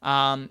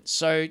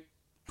 So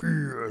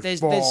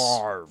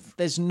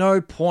there's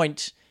no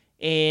point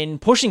in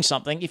pushing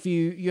something if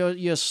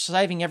you're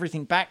saving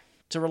everything back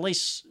to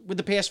release with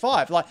the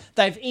PS5. Like,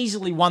 they've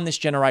easily won this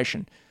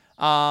generation.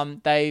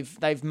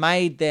 They've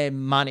made their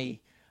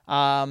money.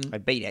 They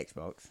beat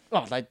Xbox.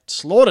 Oh, they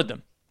slaughtered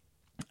them.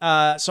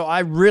 So I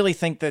really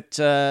think that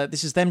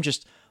this is them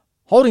just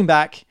holding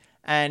back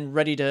and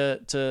ready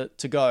to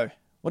go.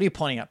 What are you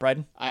pointing at,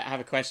 Braden? I have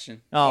a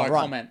question. Oh, or a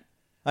right. comment.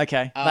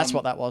 Okay, that's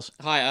what that was.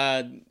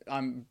 Hi,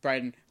 I'm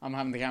Braden. I'm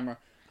having the camera.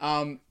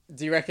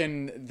 Do you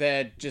reckon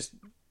they're just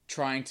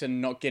trying to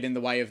not get in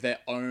the way of their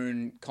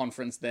own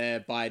conference there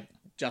by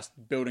just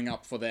building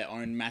up for their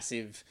own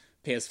massive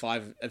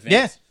PS5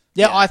 event?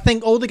 Yeah. I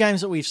think all the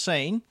games that we've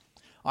seen,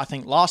 I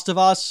think Last of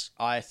Us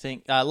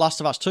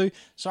 2,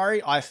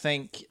 sorry, I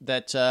think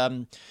that...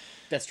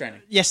 Death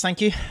Stranding. yes, thank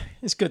you.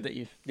 It's good that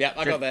you... Yeah,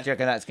 I got there. Do you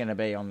reckon that's going to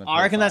be on the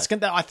I reckon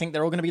PS5? I think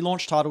they're all going to be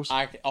launch titles.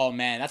 Oh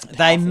man, that's a They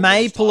powerful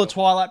may launch pull a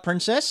title. Twilight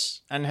Princess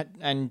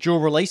and dual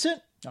release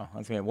it. Oh, I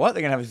was going, what?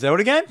 They're going to have a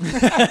Zelda game?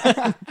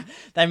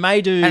 They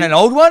may do... And an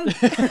old one?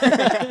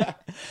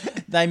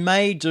 They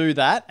may do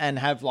that and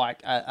have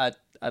like a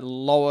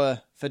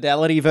lower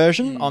fidelity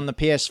version on the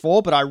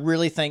PS4, but I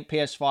really think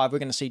PS5, we're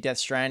going to see Death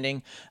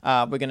Stranding,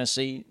 we're going to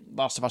see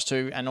Last of Us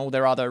 2 and all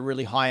their other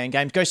really high-end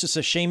games. Ghost of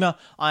Tsushima,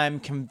 I am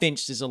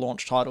convinced, is a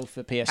launch title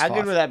for PS5. How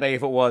good would that be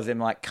if it was them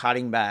like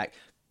cutting back,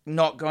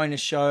 not going to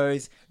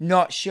shows,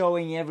 not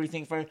showing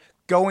everything for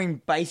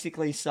going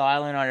basically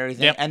silent on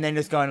everything, Yep. and then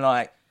just going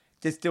like,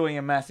 just doing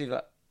a massive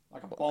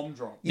Like a bomb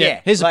drop.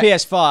 yeah. Here's like, a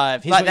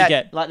PS5, here's like what that, you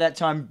get. like that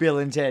time Bill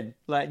and Ted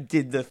like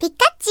did the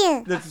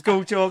Pikachu! the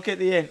school talk at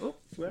the end. Oops,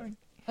 swearing.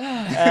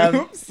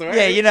 Sorry.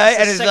 Yeah, you know,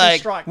 and it's second like,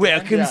 strike,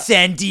 welcome yeah.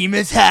 San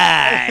Dimas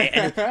High,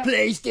 and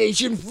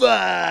PlayStation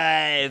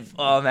 5.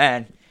 Oh,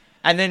 man.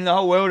 And then the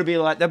whole world would be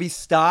like, they'll be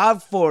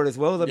starved for it as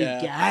well. They'll Yeah.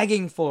 be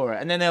gagging for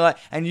it. And then they're like,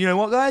 and you know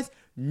what, guys?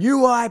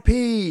 New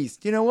IPs.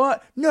 You know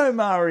what? No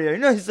Mario,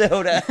 no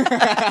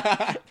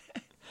Zelda.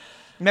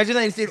 Imagine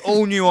they just did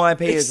all new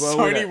IP as well.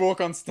 wouldn't Sony it? walk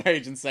on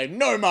stage and say,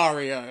 "No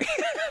Mario."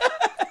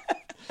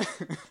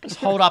 Just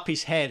hold up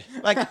his head.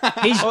 Like,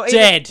 He's or even-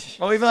 dead.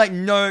 Or even like,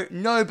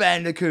 no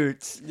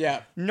Bandicoots.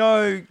 Yeah.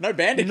 No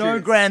Bandicoots. No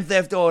Grand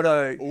Theft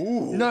Auto.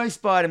 Ooh. No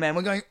Spider-Man.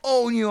 We're going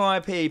all new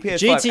IP. PS5. and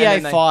GTA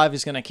then they- 5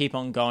 is going to keep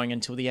on going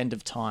until the end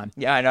of time.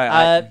 Yeah, I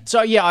know.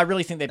 So yeah, I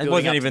really think they're it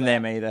building wasn't up even to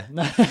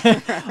that.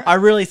 them either. I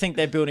really think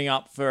they're building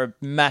up for a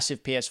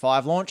massive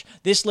PS5 launch.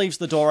 This leaves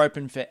the door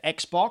open for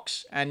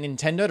Xbox and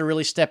Nintendo to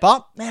really step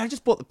up. Man, I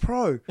just bought the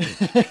Pro.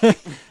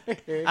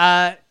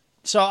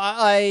 So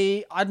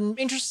I'm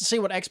interested to see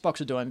what Xbox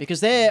are doing,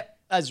 because they're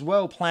as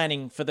well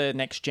planning for the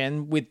next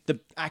gen with the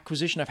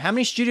acquisition of how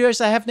many studios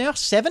they have now?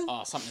 7?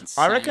 Oh, something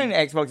insane. I reckon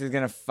Xbox is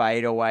going to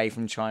fade away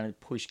from trying to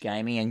push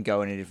gaming and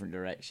go in a different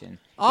direction.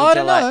 I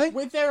don't know.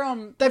 With their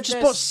They've with just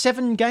their bought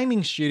 7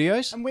 gaming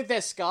studios. and with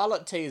their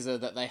Scarlet teaser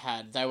that they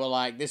had, they were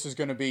like, "This is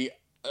going to be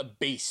a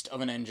beast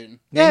of an engine."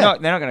 They're Yeah.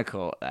 not going to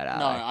call it that, are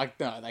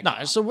No, they No,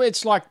 can't. so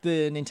it's like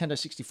the Nintendo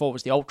 64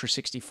 was the Ultra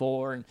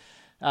 64, and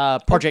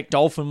Project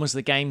Dolphin was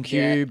the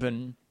GameCube,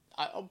 and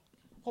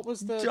What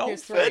was the Dolphin?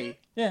 PS3?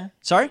 yeah.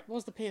 Sorry, What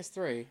was the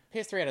PS3?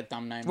 PS3 had a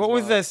dumb name. What as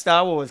was well. the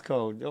Star Wars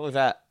called? What was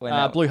that?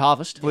 When Blue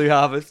Harvest. Blue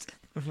Harvest.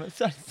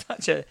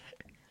 such a...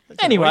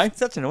 Anyway.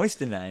 Such an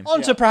oyster name.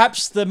 On to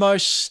perhaps the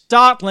most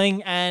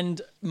startling and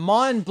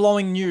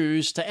mind-blowing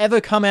news to ever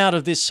come out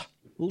of this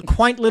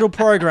quaint little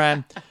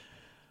program.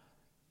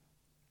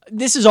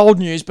 This is old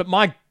news, but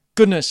my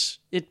goodness,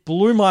 it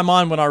blew my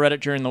mind when I read it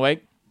during the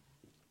week.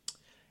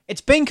 It's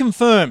been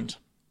confirmed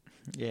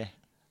Yeah.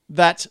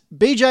 that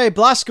BJ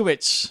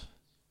Blazkowicz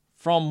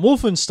from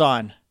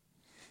Wolfenstein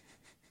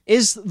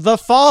is the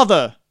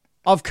father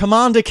of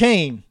Commander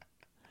Keen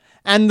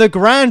and the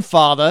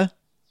grandfather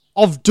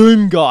of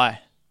Doom Guy.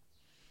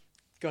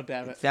 God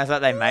damn it. Sounds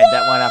like they made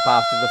that one up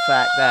after the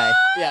fact, eh?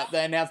 Yeah,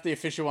 they announced the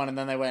official one and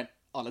then they went,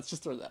 "Oh, let's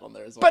just throw that on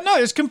there as well." But no,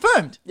 it's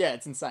confirmed. yeah,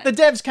 it's insane. The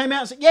devs came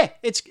out and said, yeah,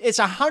 it's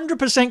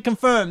 100%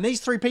 confirmed. These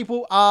 3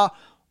 people are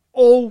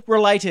all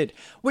related,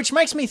 which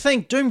makes me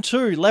think Doom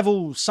 2,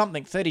 level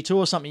something, 32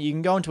 or something, you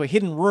can go into a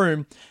hidden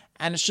room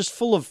and it's just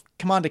full of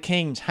Commander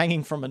Kings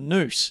hanging from a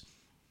noose.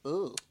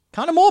 Ooh.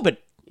 Kind of morbid.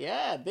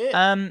 Yeah, a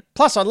bit.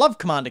 Plus, I love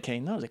Commander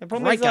Keen. That was a The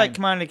problem great is, like, game.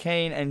 Commander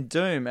Keen and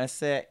Doom are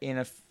set in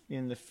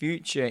the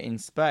future in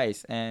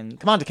space, and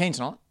Commander Keen's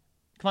not.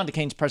 Commander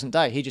Keen's present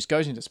day. He just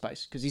goes into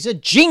space because he's a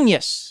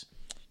genius.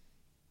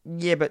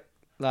 yeah, but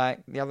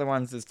like the other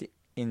one's just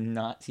in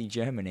Nazi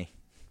Germany.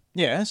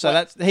 Yeah,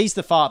 so he's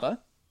the father.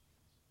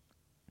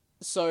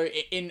 So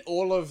in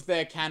all of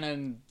their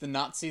canon, the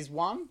Nazis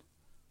won,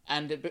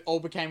 and it all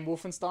became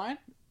Wolfenstein,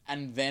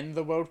 and then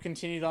the world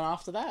continued on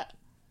after that.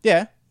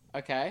 Yeah.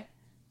 Okay.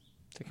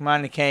 So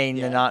Commander Keen,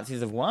 Yeah. the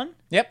Nazis have won.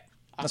 Yep.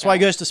 That's Okay. why he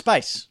goes to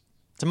space.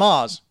 To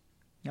Mars.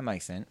 That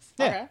makes sense.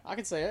 Yeah. Okay, I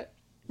can see it.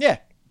 Yeah.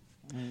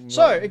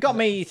 So it got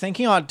me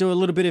thinking I'd do a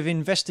little bit of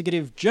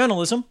investigative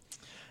journalism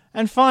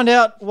and find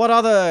out what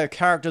other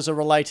characters are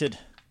related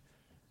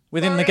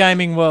within the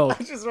gaming world.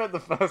 I just read the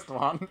first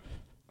one.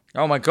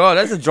 Oh my god,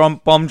 that's a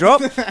bomb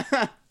drop.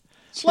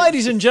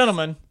 Ladies and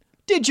gentlemen,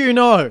 did you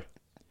know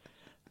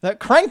that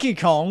Cranky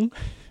Kong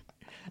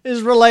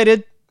is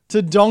related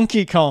to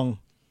Donkey Kong?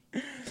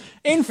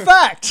 In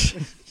fact,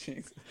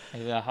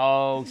 The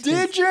whole.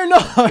 did you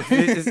know?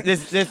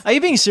 This. Are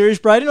you being serious,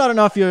 Braden? I don't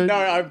know if you're... No,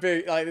 I'm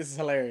being like, this is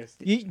hilarious.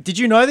 Did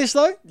you know this,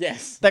 though?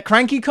 Yes. That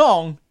Cranky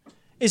Kong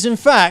is, in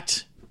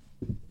fact,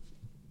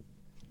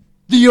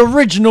 the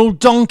original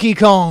Donkey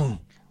Kong.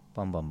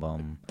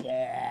 Bum.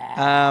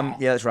 Yeah,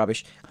 that's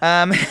rubbish.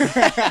 All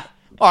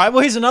right, well,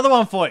 here's another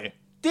one for you.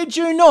 Did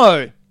you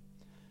know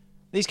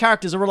these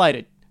characters are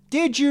related?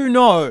 Did you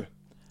know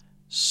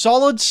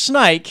Solid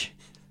Snake,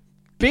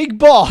 Big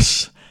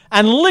Boss,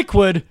 and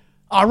Liquid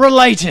are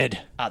related?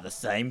 Are the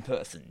same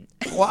person.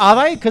 Well, are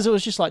they? Because it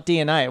was just like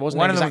DNA. It wasn't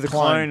One an of them was a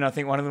exact clone. I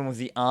think one of them was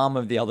the arm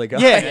of the other guy.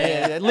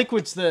 Yeah.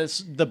 Liquid's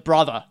the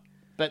brother.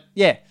 But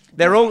yeah,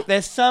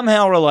 They're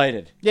somehow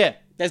related. yeah.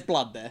 There's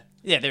blood there.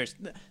 Yeah, there is.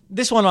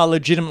 This one I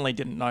legitimately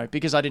didn't know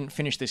because I didn't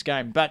finish this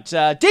game. But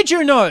did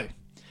you know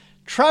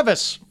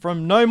Travis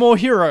from No More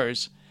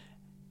Heroes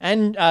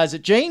and is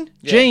it Gene?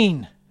 Yeah.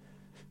 Gene.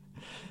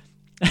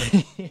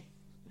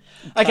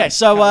 Okay,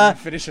 so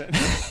Finish it.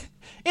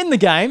 in the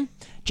game,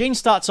 Jean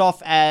starts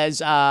off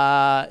as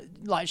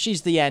like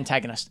she's the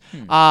antagonist,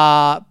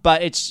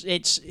 but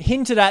it's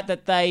hinted at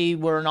that they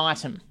were an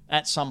item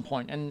at some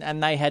point,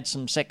 and they had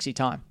some sexy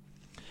time.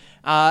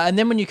 And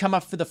then when you come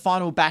up for the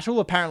final battle,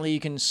 apparently you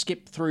can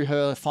skip through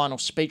her final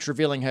speech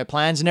revealing her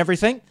plans and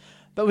everything.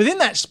 But within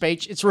that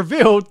speech, it's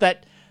revealed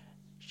that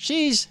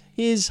she's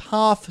his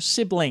half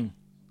sibling.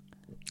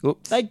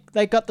 Oops.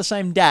 They got the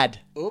same dad.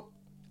 Oop.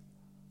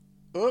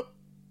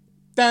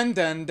 Dun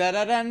dun da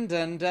da dun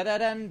dun da da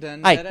dun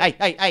dun.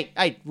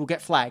 Hey, we'll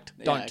get flagged.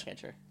 Yeah, Don't. okay,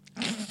 true.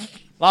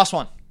 Last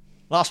one.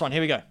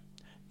 Here we go.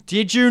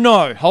 Did you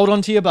know, hold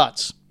on to your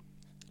butts,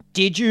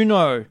 did you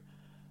know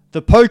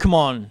the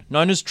Pokemon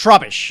known as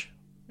Trubbish,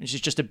 which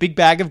is just a big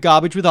bag of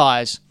garbage with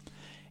eyes,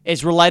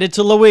 is related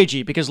to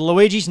Luigi because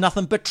Luigi's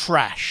nothing but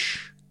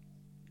trash?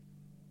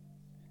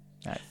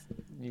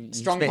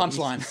 Strong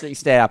punchline. You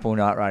stayed up all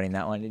night writing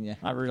that one, didn't you?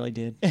 I really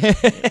did.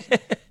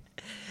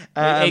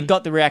 It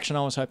got the reaction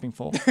I was hoping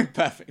for.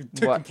 Perfect.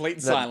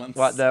 Complete silence.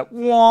 What the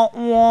wah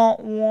wah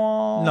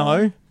wah?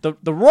 No,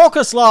 the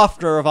raucous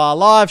laughter of our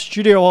live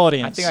studio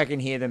audience. I think I can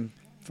hear them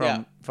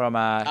from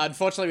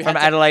Unfortunately, we had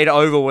to, Adelaide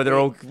Oval where they're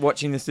all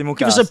watching the simulcast.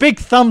 Give us a big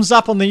thumbs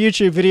up on the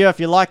YouTube video if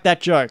you like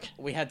that joke.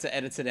 we had to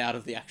edit it out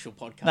of the actual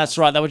podcast. That's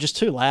right, they were just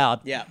too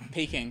loud. Yeah,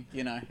 peaking,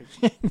 Anyway,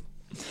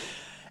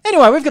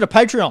 we've got a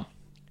Patreon.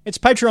 It's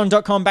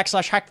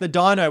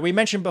patreon.com/hackthedino. We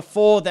mentioned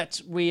before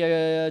that we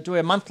do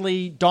a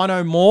monthly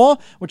Dino More,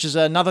 which is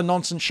another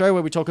nonsense show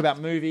where we talk about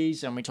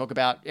movies and we talk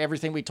about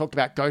everything. We talked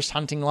about ghost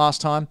hunting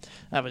last time.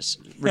 That was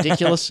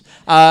ridiculous.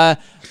 Because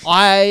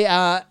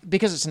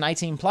it's an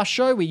 18+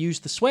 show, we use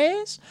the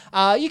swears.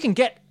 You can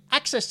get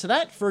access to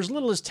that for as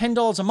little as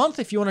 $10 a month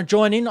if you want to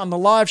join in on the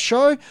live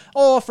show,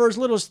 or for as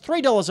little as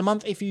 $3 a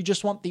month if you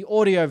just want the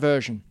audio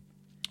version.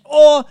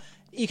 Or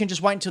you can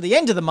just wait until the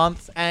end of the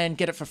month and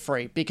get it for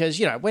free because,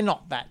 we're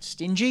not that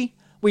stingy.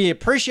 We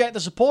appreciate the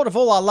support of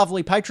all our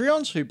lovely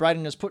Patreons who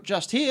Braden has put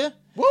just here.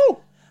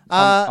 Woo!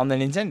 on the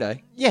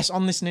Nintendo. Yes,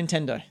 on this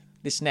Nintendo.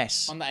 This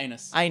NES. On the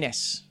anus.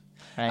 Anus.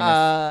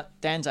 Anus.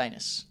 Dan's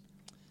anus.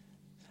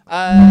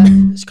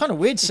 It's kind of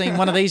weird seeing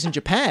one of these in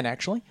Japan,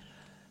 actually.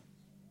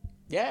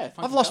 Yeah.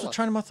 I've lost the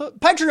train of my thought.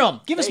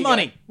 Patreon, give us you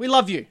money. go. We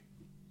love you.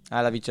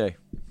 I love you too.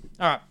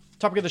 All right,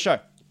 topic of the show.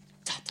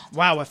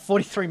 Wow, we're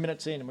 43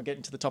 minutes in and we're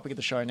getting to the topic of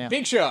the show now.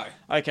 Big show.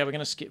 Okay, we're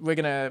gonna skip. We're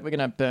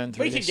gonna burn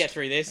through We this. can get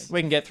through this. We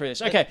can get through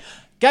this. Okay,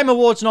 Game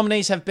Awards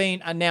nominees have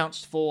been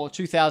announced for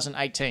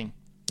 2018.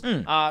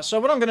 So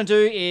what I'm going to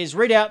do is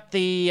read out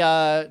the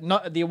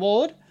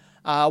award,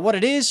 what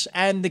it is,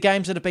 and the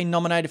games that have been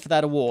nominated for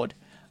that award.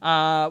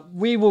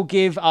 We will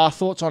give our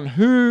thoughts on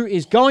who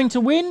is going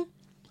to win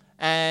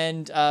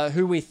and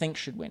who we think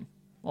should win,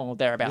 or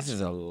thereabouts. This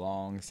is a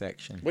long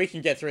section. We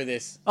can get through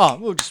this. Oh,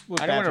 we'll I don't want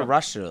power to through.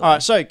 rush through it. All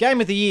right, so Game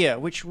of the Year,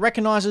 which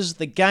recognises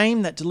the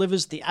game that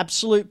delivers the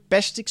absolute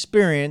best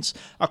experience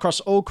across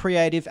all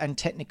creative and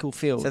technical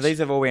fields. So these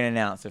have all been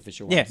announced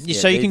official ones. Yeah,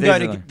 so you can these go are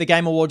to them.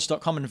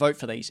 thegameawards.com and vote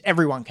for these.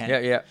 Everyone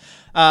can. Yeah.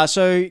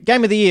 So,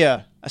 Game of the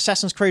Year,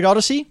 Assassin's Creed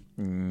Odyssey,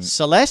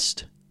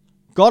 Celeste,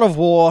 God of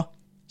War,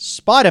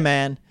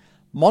 Spider-Man,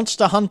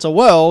 Monster Hunter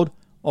World,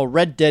 or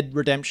Red Dead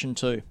Redemption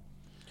 2.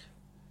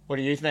 What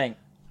do you think?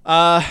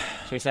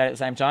 Should we say it at the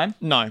same time?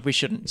 No, we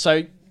shouldn't.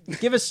 So,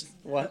 give us...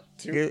 What?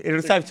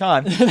 It'll save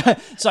time.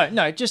 So,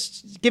 no,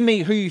 just give me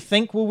who you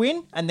think will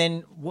win and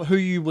then who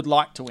you would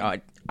like to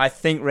win. I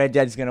think Red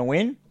Dead's going to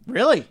win.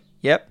 Really?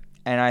 Yep.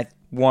 And I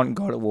want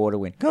God of War to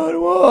win. God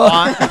of War!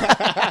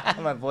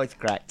 My voice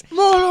cracked.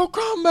 Mortal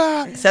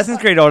Kombat! Assassin's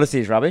Creed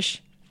Odyssey is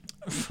rubbish.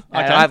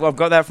 And Okay. I've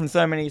got that from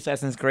so many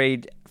Assassin's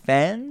Creed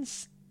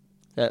fans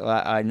that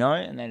I know,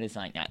 and they're just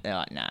like, nah,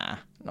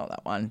 not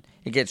that one.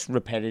 It gets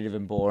repetitive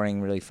and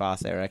boring really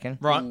fast, I reckon.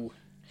 Right. Ooh.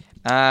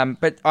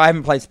 But I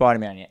haven't played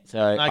Spider-Man yet, so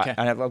Okay.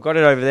 I've got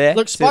it over there.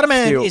 Look,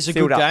 Spider-Man Sealed- is a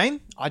sealed good up.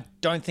 game. I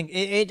don't think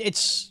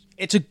it's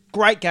a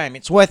great game.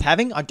 It's worth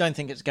having. I don't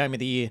think it's game of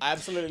the year. I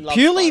absolutely love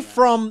Purely Spider-Man.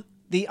 from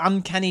the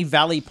Uncanny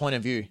Valley point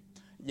of view.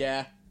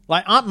 Yeah.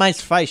 Like Aunt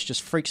May's face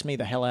just freaks me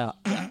the hell out.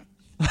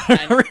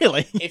 And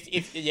Really?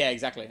 If yeah,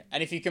 exactly.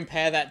 And if you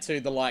compare that to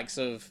the likes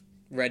of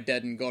Red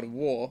Dead and God of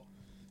War,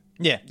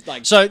 Yeah.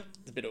 like So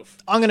it's a bit off.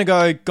 I'm going to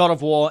go God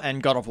of War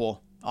and God of War.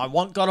 I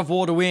want God of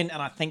War to win,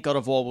 and I think God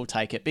of War will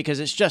take it because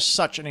it's just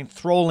such an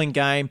enthralling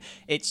game.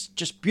 It's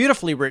just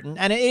beautifully written,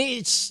 and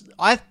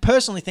I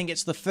personally think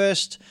it's the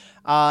first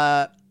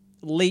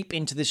leap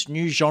into this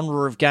new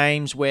genre of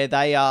games where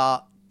they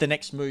are the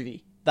next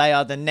movie. They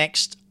are the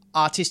next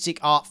artistic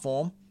art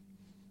form,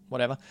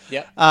 whatever.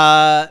 Yep.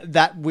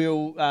 That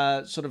will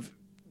sort of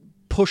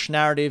push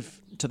narrative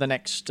to the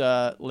next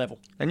level.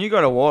 And New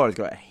God of War has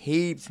got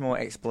heaps more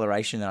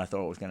exploration than I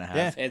thought it was going to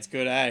have. Yeah. It's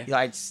good, eh?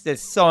 Like,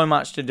 there's so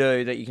much to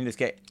do that you can just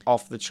get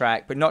off the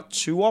track, but not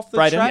too off the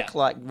Brayden? track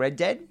like Red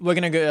Dead. We're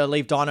going to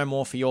leave Dino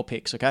more for your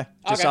picks, okay?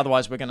 Just Okay.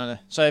 otherwise we're going to...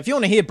 So if you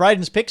want to hear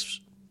Braden's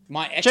picks,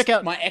 check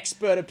out- my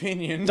expert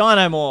opinion.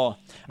 Dino more.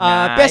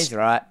 Nah, Best, he's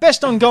right.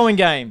 best ongoing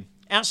game.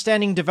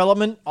 Outstanding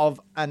development of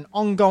an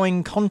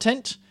ongoing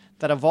content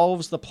that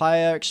evolves the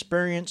player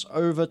experience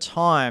over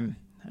time.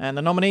 And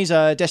the nominees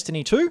are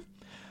Destiny 2,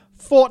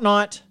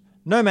 Fortnite,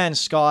 No Man's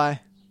Sky,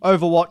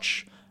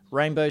 Overwatch,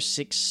 Rainbow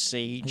Six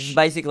Siege.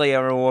 Basically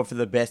a reward for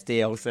the best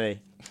DLC.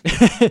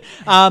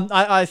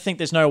 I think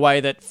there's no way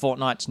that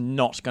Fortnite's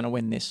not going to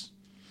win this.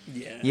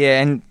 Yeah.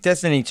 Yeah, and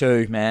Destiny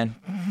 2, man.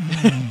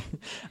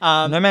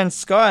 No Man's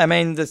Sky, I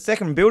mean, the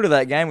second build of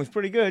that game was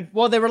pretty good.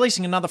 Well, they're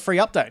releasing another free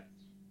update.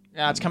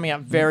 It's coming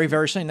out very,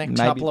 very soon, next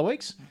Maybe. couple of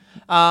weeks.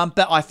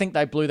 But I think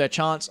they blew their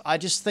chance. I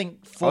just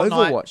think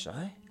Fortnite... Overwatch,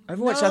 though.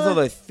 Overwatch has all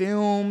those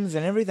films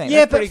and everything.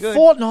 Yeah, That's but pretty good.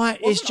 Fortnite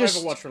is Wasn't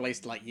just... Overwatch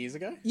released like years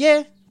ago?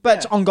 Yeah, but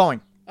it's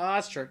ongoing. Oh,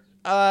 that's true.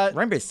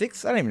 Rainbow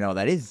Six? I don't even know what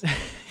that is.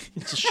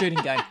 It's a shooting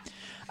game.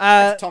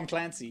 Tom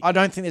Clancy. I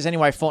don't think there's any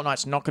way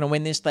Fortnite's not going to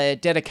win this. Their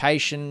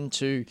dedication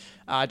to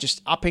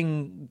just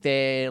upping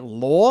their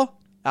lore,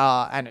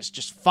 and it's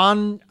just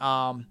fun.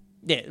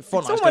 Yeah, Fortnite's It's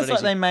got almost it like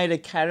easy. they made a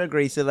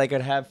category so they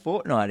could have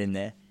Fortnite in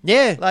there.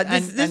 Yeah, Like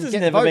this, and this has get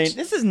never votes. been.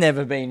 This has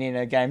never been in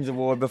a Games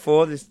Award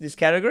before. This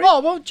category. Oh,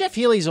 well, Jeff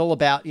Healy's all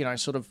about,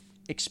 sort of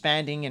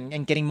expanding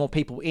and getting more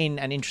people in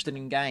and interested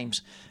in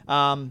games.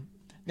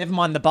 Never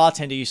mind the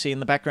bartender you see in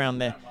the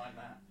background there.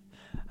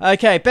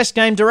 Okay, best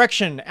game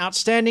direction.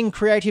 Outstanding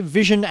creative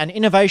vision and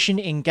innovation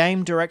in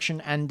game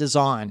direction and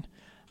design.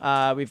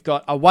 We've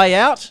got A Way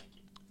Out,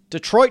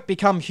 Detroit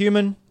Become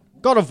Human,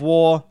 God of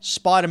War,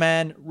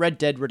 Spider-Man, Red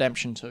Dead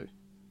Redemption 2.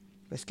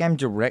 Best game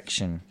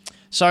direction.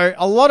 So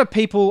a lot of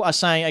people are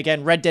saying,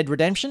 again, Red Dead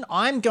Redemption.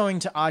 I'm going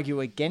to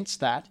argue against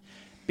that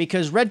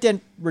because Red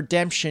Dead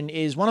Redemption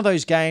is one of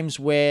those games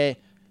where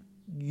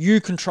you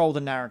control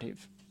the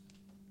narrative.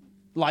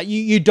 Like,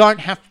 you don't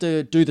have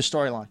to do the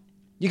storyline.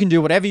 You can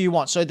do whatever you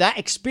want. So that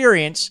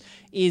experience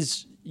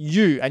is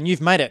you, and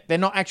you've made it. They're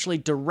not actually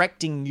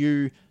directing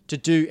you to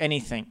do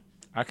anything.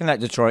 I reckon that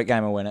Detroit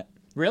game will win it.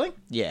 Really?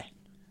 Yeah.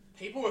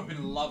 People have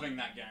been loving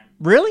that game.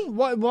 Really?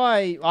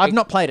 Why? I've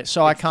not played it,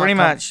 so I can't... Pretty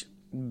much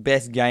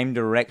best game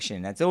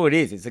direction. That's all it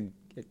is.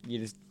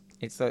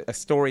 It's a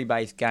story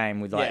based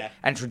game with Yeah.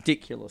 and it's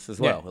ridiculous as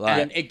well. Yeah.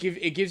 Like, And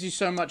it gives you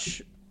so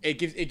much. It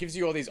gives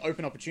you all these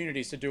open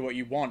opportunities to do what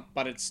you want,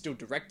 but it's still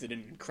directed in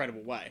an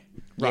incredible way.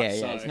 yeah,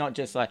 so- it's not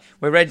just like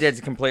where Red Dead's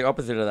the complete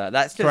opposite of that.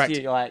 That's just Correct.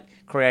 you like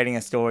creating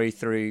a story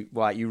through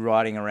like you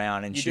riding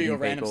around and You do shooting your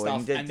random people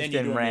stuff, just and then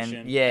you do a ran-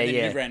 mission. Yeah, and then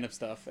yeah. you do random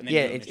stuff, and then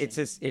Yeah, you do a it's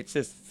mission. it's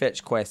just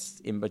fetch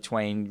quests in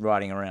between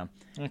riding around.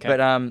 Okay.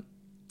 But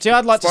See,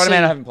 I'd like to see...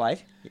 Spider-Man I haven't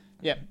played.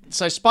 Yeah.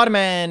 So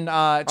Spider-Man,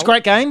 it's a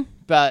great game,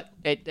 but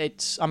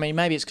it's. I mean,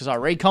 maybe it's because I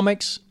read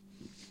comics.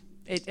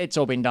 It's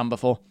all been done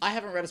before. I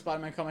haven't read a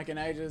Spider-Man comic in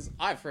ages.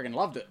 I friggin'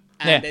 loved it,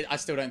 and Yeah. I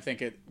still don't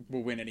think it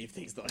will win any of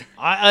these though.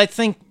 I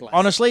think Bless.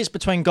 honestly, it's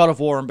between God of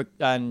War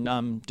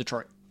and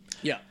Detroit.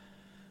 Yeah.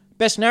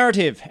 Best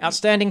narrative,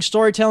 outstanding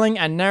storytelling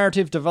and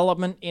narrative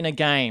development in a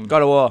game.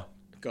 God of War.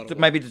 God of War.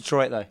 Maybe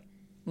Detroit though.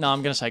 No,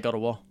 I'm going to say God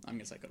of War. I'm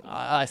gonna say God of War.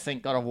 I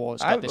think God of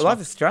War's got this Life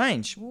one. is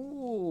Strange.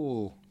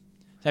 Ooh.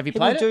 Have you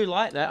People played do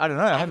like that. I don't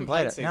know. I haven't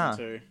played it. season No.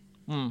 2.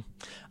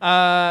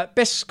 it?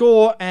 Best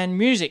score and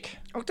music.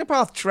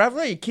 Octopath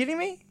Traveler? Are you kidding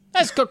me?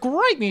 That's got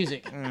great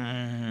music.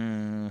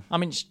 I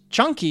mean, it's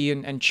chunky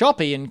and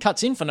choppy and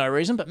cuts in for no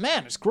reason, but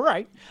man, it's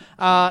great.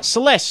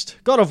 Celeste,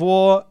 God of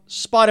War,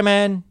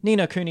 Spider-Man, Ni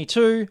no Kuni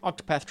 2,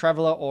 Octopath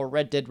Traveler, or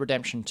Red Dead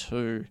Redemption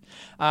 2.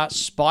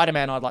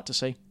 Spider-Man, I'd like to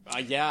see.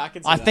 Yeah, I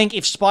can see I that. think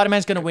if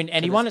Spider-Man's going to win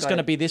anyone, it's got going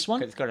to a- be this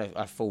one. It's got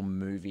a full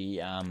movie.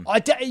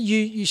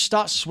 You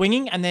start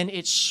swinging, and then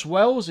it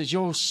swells as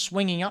you're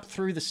swinging up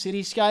through the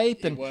cityscape,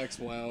 it and works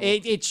well.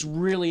 it's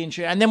really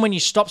interesting. And then when you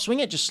stop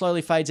swinging, it just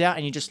slowly fades out,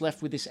 and you're just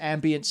left with this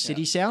ambient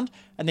city sound.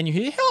 And then you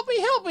hear "Help me,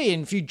 help me!"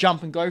 And if you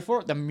jump and go for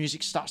it, the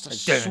music starts to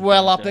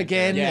swell up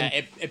again. yeah,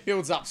 and it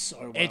builds up so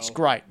well. it's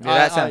great. Yeah,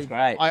 that sounds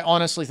great. I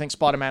honestly think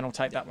Spider-Man will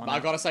take that one. I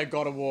gotta say,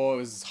 God of War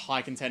is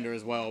high contender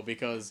as well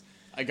because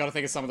I got to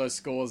think of some of those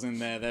scores in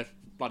there. They're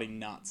bloody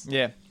nuts.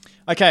 Yeah.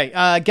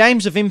 Okay,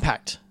 games of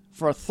impact.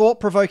 For a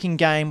thought-provoking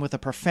game with a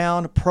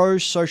profound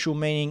pro-social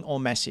meaning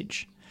or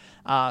message.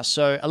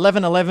 So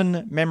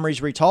 1111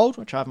 Memories Retold,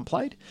 which I haven't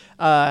played.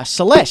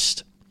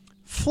 Celeste.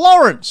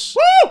 Florence.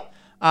 Woo!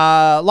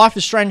 Life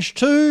is Strange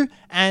 2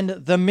 and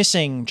The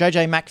Missing,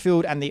 JJ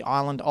Macfield and the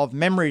Island of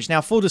Memories. Now,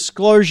 full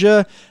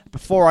disclosure,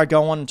 before I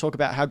go on and talk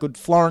about how good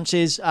Florence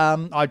is,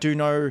 I do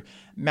know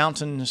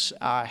Mountain's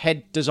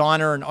head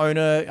designer and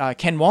owner,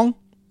 Ken Wong.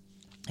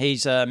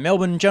 He's a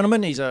Melbourne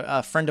gentleman. He's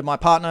a friend of my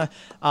partner.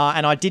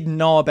 And I did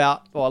know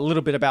a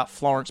little bit about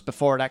Florence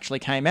before it actually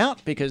came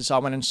out because I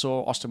went and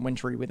saw Austin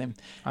Wintory with him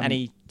and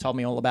he told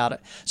me all about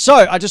it. So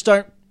I just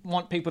don't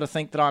want people to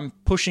think that I'm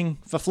pushing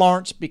for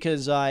Florence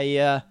because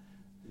I,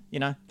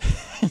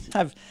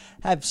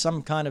 have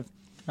some kind of...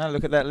 Oh,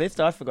 look at that list.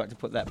 I forgot to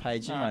put that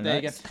page in my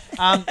There notes. you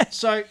go.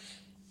 So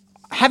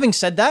having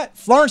said that,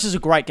 Florence is a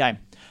great game.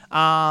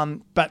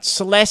 But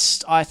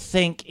Celeste, I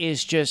think,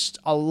 is just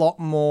a lot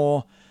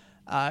more...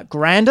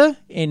 grander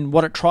in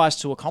what it tries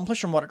to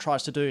accomplish and what it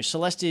tries to do.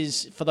 Celeste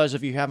is, for those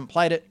of you who haven't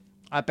played it,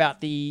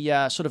 about the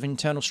sort of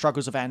internal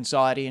struggles of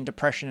anxiety and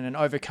depression and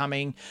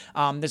overcoming.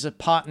 There's a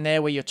part in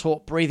there where you're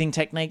taught breathing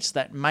techniques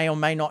that may or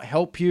may not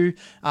help you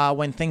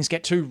when things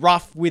get too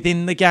rough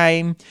within the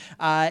game.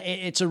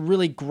 It's a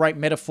really great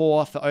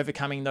metaphor for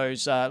overcoming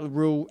those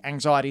real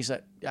anxieties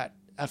that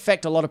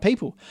affect a lot of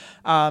people.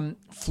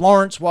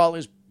 Florence, while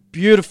is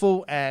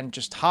beautiful and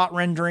just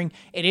heart-rendering,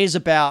 it is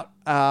about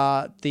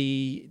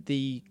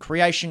the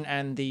creation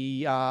and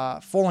the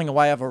falling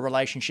away of a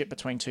relationship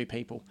between two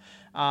people.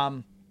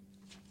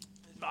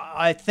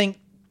 I think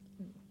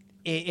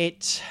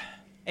it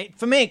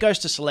for me it goes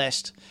to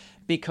Celeste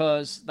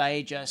because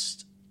they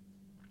just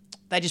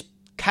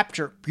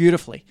capture it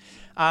beautifully.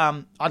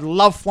 I'd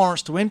love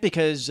Florence to win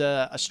because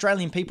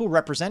Australian people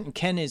represent, and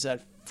Ken is a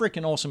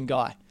freaking awesome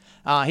guy.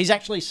 He's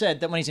actually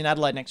said that when he's in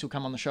Adelaide next, he'll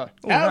come on the show.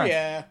 Hell nice.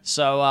 yeah.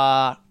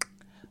 So,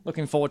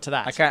 looking forward to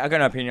that. Okay, I've got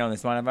an opinion on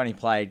this one. I've only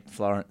played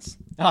Florence.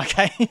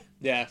 Okay.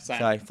 Yeah, same.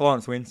 So,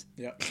 Florence wins.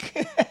 Yep.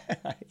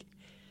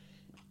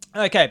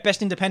 Okay,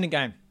 best independent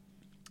game.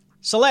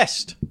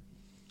 Celeste.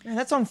 Yeah,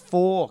 that's on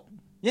 4.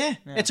 Yeah,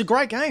 it's a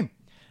great game.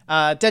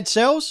 Dead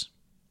Cells,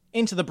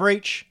 Into the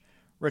Breach,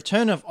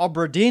 Return of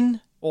Obra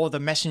Dinn, or The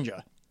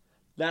Messenger.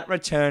 That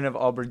Return of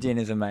Obra Dinn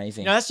is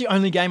amazing. That's the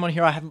only game on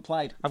here I haven't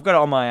played. I've got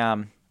it on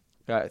my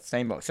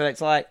Steam box. So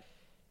it's like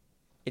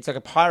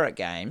a pirate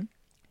game,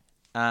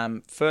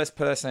 first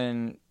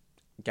person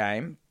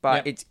game, but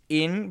Yep. it's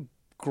in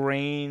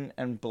green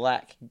and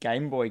black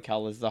Game Boy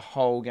colors the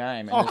whole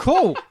game. And Oh,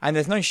 cool. And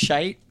there's no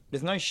shading.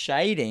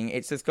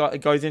 It's just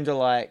it goes into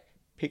like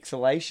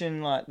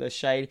pixelation, like the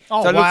shade.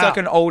 Oh, so it looks wow. like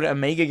an old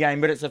Amiga game,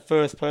 but it's a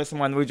first person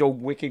one with all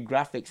wicked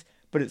graphics.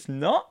 But it's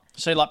not.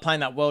 So you like playing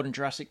that world in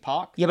Jurassic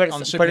Park? Yeah, but on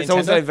the it's, Super but it's Nintendo?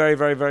 also very,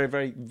 very, very,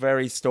 very,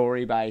 very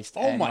story based.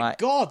 Oh my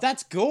god,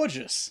 that's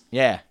gorgeous.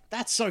 Yeah,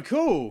 That's so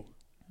cool.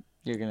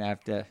 you're gonna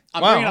have to.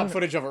 I'm Wow. bringing up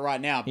footage of it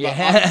right now, but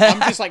Yeah.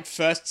 I'm just like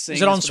first seeing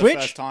Is it on this for the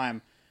Switch? first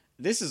time.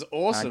 This is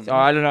awesome.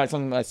 I don't know. It's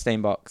on my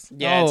Steam box.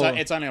 Yeah, Oh.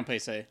 it's only on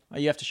PC. Oh,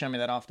 you have to show me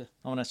that after.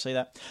 I want to see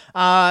that.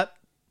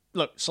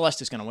 Look,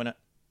 Celeste is going to win it.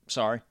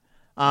 Sorry.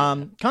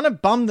 Kind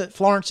of bummed that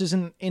Florence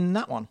isn't in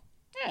that one.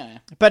 Yeah.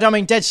 But, I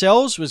mean, Dead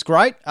Cells was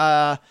great.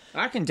 I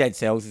reckon Dead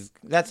Cells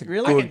that's a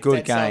Really? good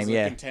Dead Cells game. is a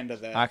Yeah, contender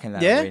there. I can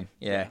Yeah? win.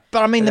 Yeah,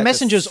 But, I mean, The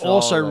That's a Messenger's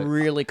also solid-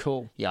 really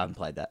cool. Yeah, I haven't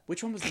played that.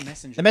 Which one was the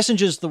messenger? The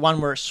Messenger's the one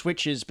where it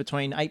switches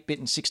between 8-bit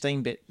and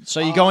 16-bit.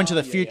 So you go into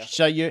the yeah,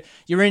 future. yeah. So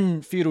you're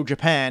in feudal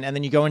Japan, and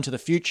then you go into the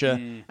future,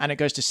 and it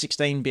goes to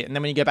 16-bit. And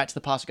then when you go back to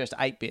the past, it goes to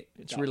 8-bit.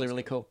 It's really,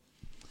 really cool.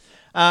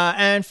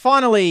 And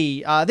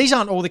finally, these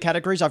aren't all the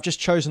categories. I've just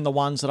chosen the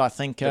ones that I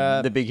think...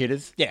 The big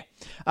hitters. yeah.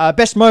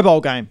 Best mobile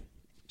game.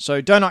 So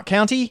Donut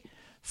County,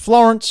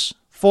 Florence,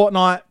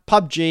 Fortnite,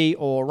 PUBG,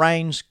 or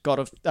Reigns, God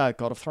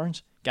of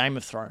Thrones, Game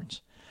of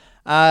Thrones.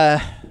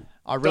 I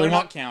really Donut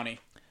want County.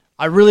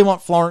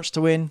 Florence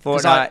to win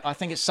because Fortnite. I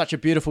think it's such a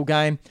beautiful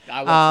game.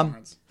 I want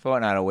Florence.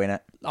 Fortnite will win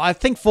it. I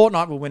think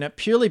Fortnite will win it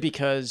purely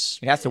because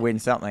It has to win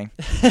something.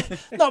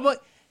 no,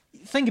 but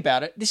think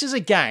about it. This is a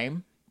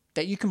game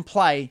that you can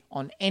play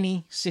on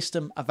any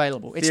system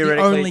available. It's the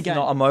Theoretically, only it's game.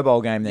 not a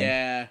mobile game then.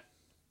 Yeah.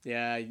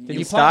 Yeah. Did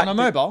you play it on a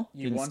mobile?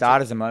 Didn't want start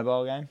to. as a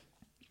mobile game.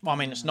 Well, I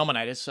mean, it's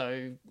nominated,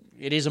 so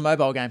it is a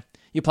mobile game.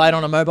 You play it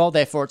on a mobile,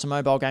 therefore it's a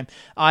mobile game.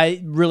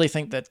 I really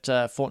think that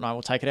Fortnite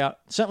will take it out.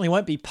 Certainly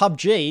won't be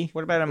PUBG.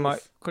 What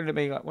about could it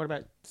be like? What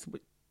about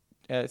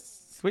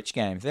Switch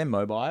games? They're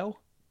mobile.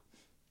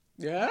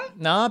 Yeah.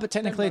 Nah, but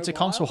technically it's a mobile?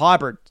 console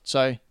hybrid.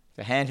 So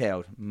The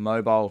handheld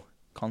mobile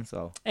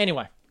console.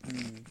 anyway,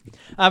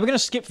 we're going to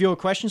skip viewer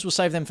questions. We'll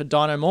save them for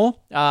Dino More.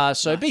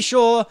 So be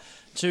sure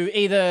to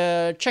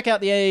either check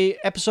out the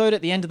episode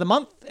at the end of the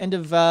month, end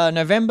of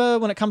November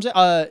when it comes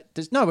out.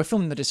 No, we're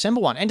filming the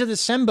December one. End of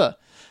December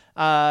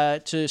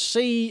to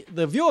see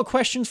the viewer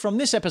questions from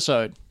this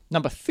episode,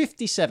 number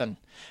 57.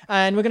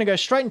 And we're going to go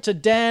straight into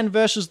Dan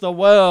versus the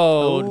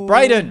world.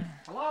 Brayden.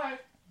 Hello.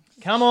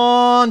 Come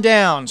on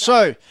down.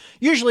 So,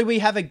 usually we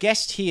have a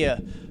guest here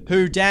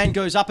who Dan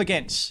goes up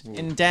against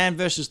in Dan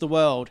versus the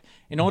World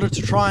in order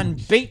to try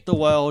and beat the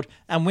world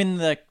and win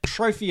the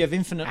trophy of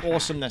infinite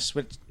awesomeness,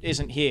 which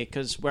isn't here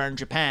because we're in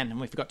Japan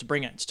and we forgot to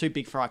bring it. It's too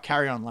big for our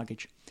carry-on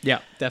luggage. Yeah,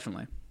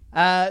 definitely.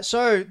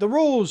 So the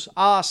rules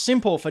are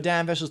simple for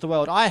Dan versus the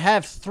World. I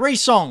have 3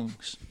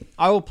 songs.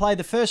 I will play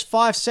the first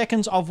 5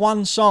 seconds of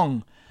one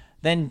song.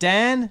 Then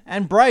Dan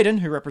and Braden,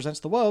 who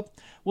represents the world,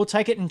 will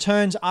take it in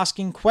turns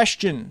asking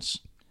questions.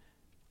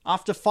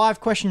 After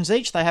 5 questions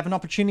each, they have an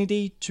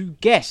opportunity to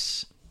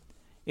guess.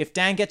 If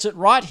Dan gets it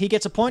right, he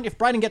gets a point. If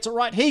Braden gets it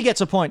right, he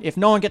gets a point. If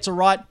no one gets it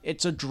right,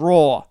 it's a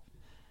draw.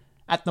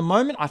 At the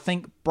moment, I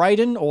think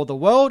Braden or the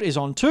world is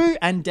on 2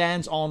 and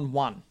Dan's on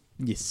 1.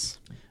 Yes.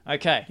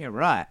 Okay. Yeah,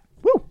 right.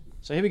 Woo!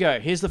 So here we go.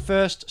 Here's the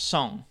first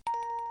song.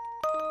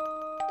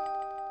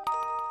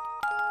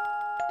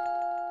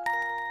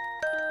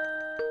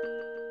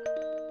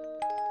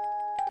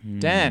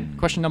 Dan,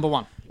 question number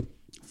 1. I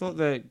thought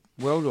the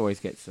world always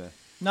gets the...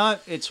 No,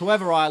 it's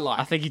whoever I like.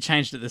 I think he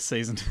changed it this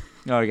season.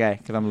 Oh, okay,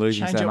 because I'm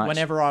losing Change so it much.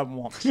 whenever I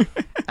want.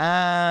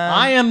 I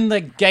I am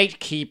the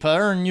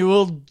gatekeeper, and you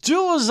will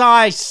do as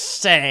I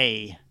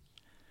say.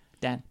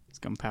 Dan, He's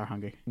gone power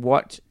hungry.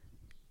 What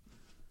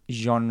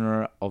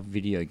genre of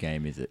video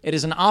game is it? it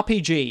is an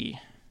RPG.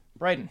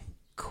 Braden,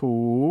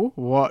 Cool.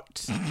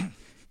 What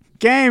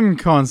game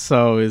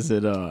console is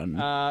it on?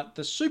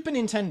 the Super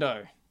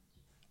Nintendo.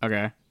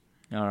 Okay.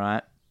 All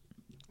right.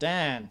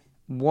 Dan,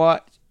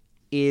 What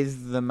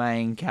is the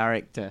main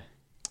character?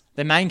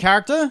 the main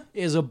character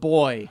is a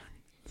boy.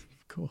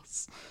 Of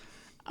course.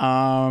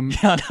 I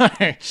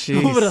know.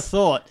 Who would have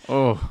thought?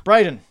 Oh.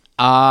 Braden, question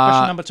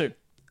Uh, number 2.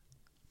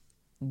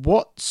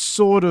 what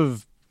sort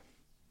of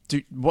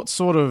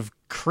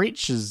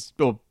creatures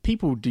or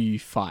people do you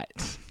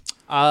fight?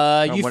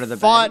 You what are the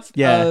fight bands?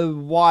 Yeah. a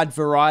wide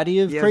variety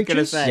of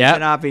creatures. Yeah. It's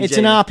an RPG. It's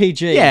an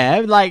RPG.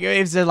 Yeah, like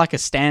is there like a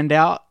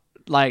standout,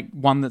 like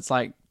one that's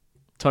like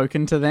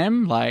token to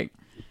them? Like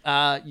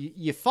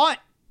You fight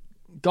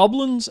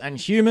goblins and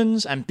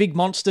humans and big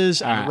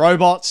monsters and Alright.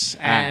 robots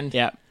and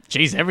yeah,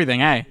 jeez,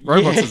 everything, eh?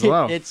 Robots as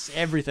well. It's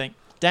everything.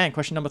 Dan,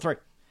 question number 3.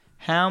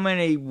 How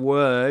many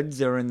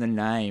words are in the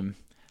name?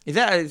 Is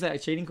that a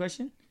cheating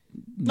question?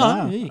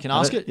 No, you can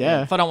ask it.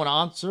 Yeah. If I don't want to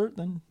answer it,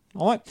 then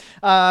I won't.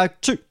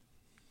 2.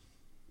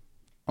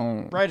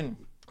 Oh. Braden,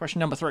 question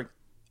number 3.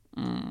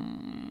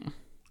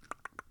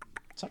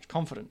 Such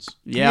confidence.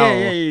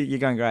 Yeah. You're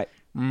going great.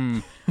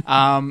 Um,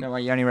 Don't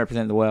worry, you only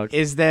represent the world.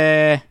 is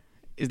there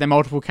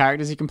multiple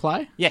characters you can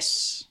play?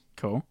 Yes.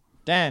 Cool.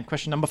 Dan,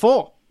 question number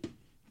 4.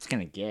 It's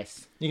gonna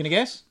guess. You gonna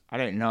guess? I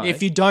don't know.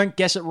 If you don't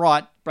guess it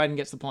right, Braden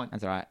gets the point.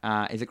 That's all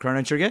right. Is it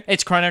Chrono Trigger?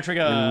 It's Chrono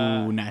Trigger.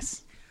 Ooh,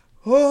 nice.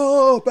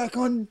 Oh, back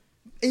on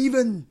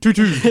even.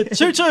 2-2.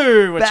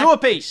 2-2. We're Back- 2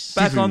 apiece.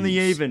 Back on the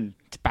even.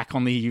 Back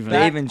on the even.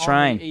 Back- even on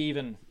train. the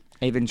Even.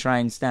 Even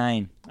train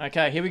stain.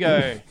 Okay, here we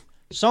go.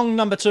 Song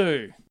number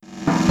 2.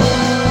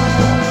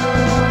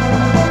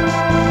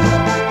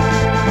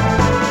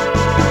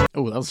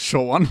 Oh, that was a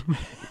short one.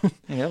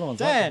 Yeah, the other one's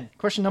Dan,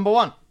 question number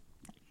 1.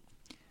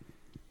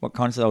 What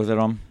console was it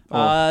on?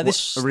 Or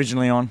This- what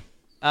originally on?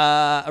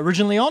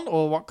 Originally on,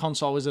 or what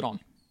console is it on?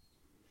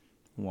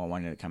 Well,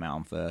 when did it come out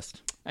on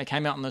first? It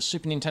came out on the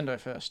Super Nintendo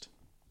first.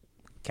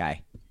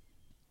 Okay.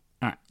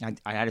 Alright.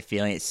 I had a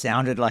feeling it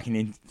sounded like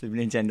a Super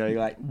Nintendo.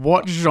 Like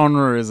What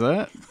genre is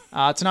it?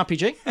 It's an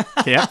RPG.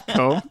 Yeah,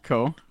 cool.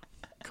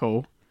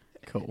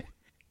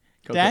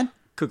 Dan?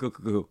 cool.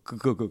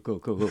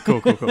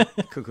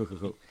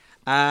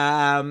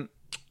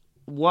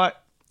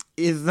 What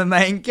is the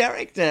main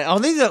character? Oh,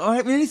 these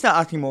are. We need to start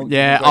asking more.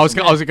 Yeah, I was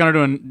gonna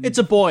do an. It's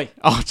a boy.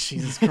 Oh,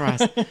 Jesus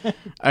Christ.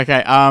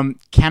 Okay.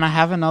 Can I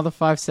have another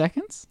 5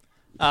 seconds?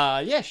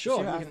 Yeah, sure.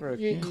 Should I ask for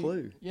a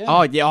clue? Yeah.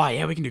 Oh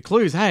yeah, we can do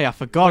clues. Hey, I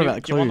forgot about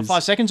the Do you want clues.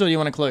 5 seconds or do you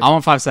want a clue? I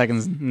want 5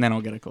 seconds, and then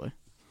I'll get a clue.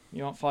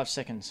 You want 5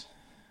 seconds.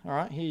 All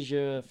right, here's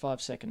your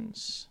 5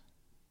 seconds.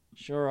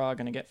 Sure are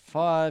going to get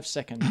 5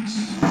 seconds.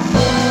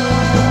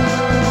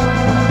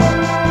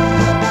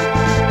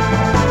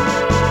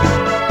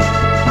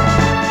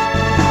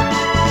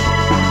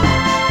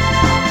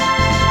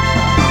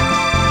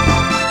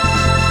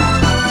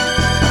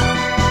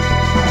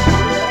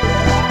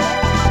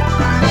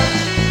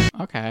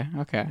 Okay.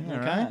 Okay.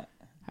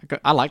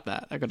 I like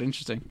that. That got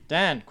interesting.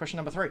 Dan, question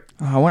number 3.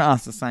 Oh, I want to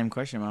ask the same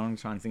question. But I'm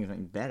trying to think of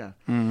something better.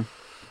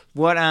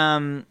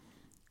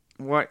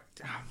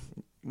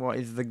 What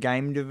is the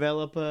game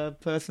developer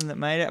person that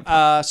made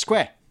it?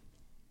 Square.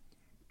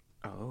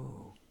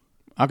 Oh.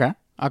 Okay.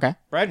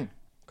 Braden,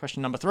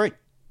 question number 3.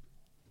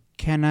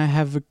 Can I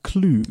have a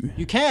clue?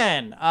 You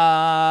can.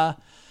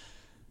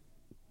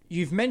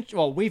 We've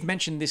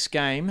mentioned this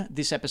game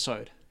this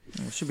episode.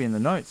 It should be in the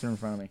notes in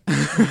front of me.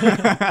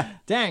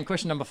 Dan,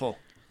 question number 4.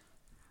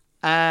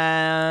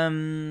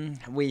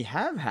 We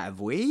have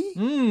we?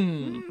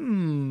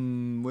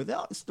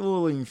 Without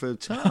stalling for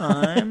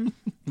time.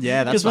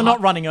 Yeah, that's Because we're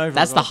not running over.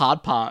 That's as the well.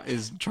 hard part,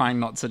 is trying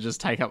not to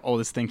just take up all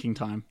this thinking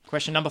time.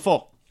 Question number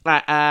 4.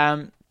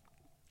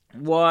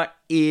 What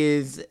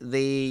is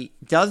I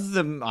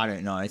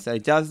don't know. So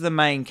does the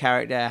main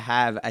character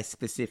have a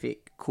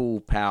specific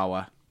cool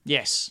power.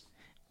 Yes.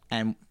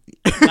 And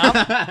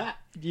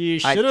You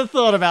should have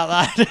thought about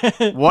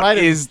that. What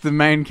is the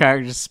main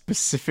character's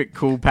specific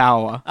cool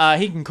power?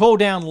 He can call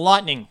down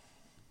lightning.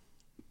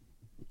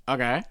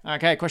 Okay.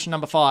 Okay, question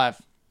number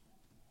 5.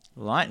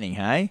 lightning,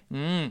 hey?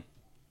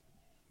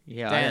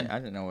 Yeah, Dan. I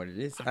don't know what it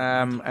is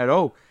at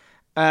all.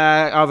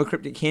 I have a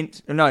cryptic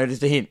hint. No,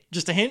 just a hint.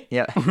 Just a hint?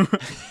 Yeah.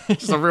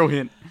 Just a real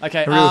hint.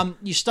 Okay,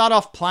 you start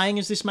off playing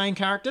as this main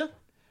character,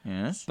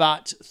 Yes.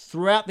 but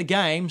throughout the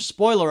game,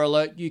 spoiler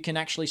alert, you can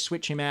actually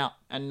switch him out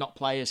and not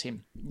play as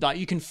him. Like,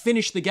 you can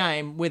finish the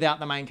game without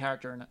the main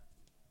character in it.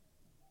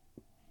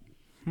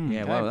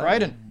 Yeah, Okay, well,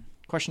 Brayden,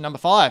 question number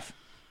 5.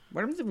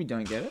 what happens if we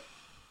don't get it?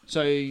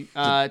 So,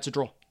 it's a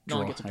draw. No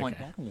one Draw, gets a point.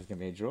 okay. I think it's going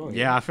to be a draw.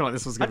 Yeah, I feel like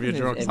this was going to be a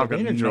think draw there's because I've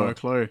ever got been a no draw.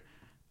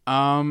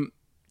 clue.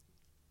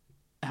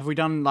 Have we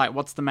done, like,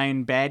 what's the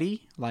main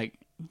baddie? Like,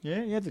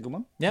 Yeah, that's a good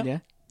one. Yeah. yeah.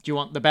 Do you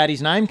want the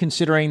baddie's name,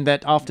 considering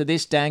that after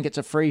this, Dan gets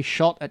a free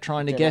shot at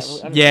trying to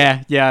guess?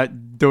 Yeah,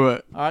 do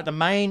it. All right, the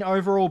main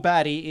overall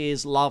baddie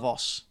is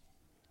Lavos.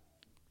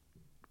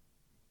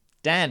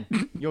 Dan,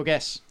 your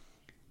guess.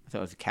 I thought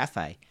it was a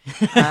cafe.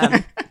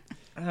 I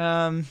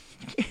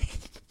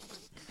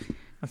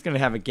was going to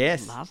have a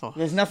guess. Lavos.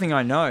 There's nothing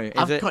I know. Is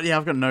I've it? got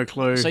no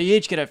clue. So you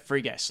each get a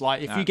free guess.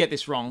 Like, if you get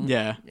this wrong,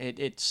 Yeah.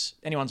 it's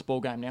anyone's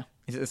ball game now.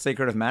 Is it the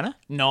Secret of Mana?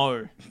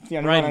 No. It's the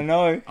only one I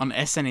know. On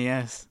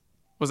SNES.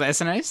 Was it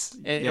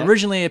SNES? It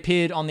originally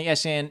appeared on the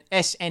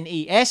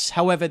SNES.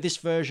 However, this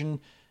version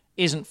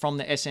isn't from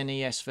the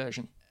SNES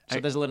version. So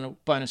there's a little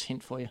bonus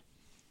hint for you.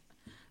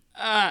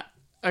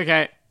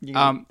 Okay.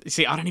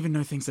 See, I don't even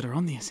know things that are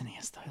on the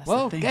SNES though. That's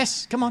Well, the thing.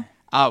 guess. Come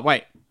on.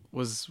 Wait.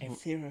 Was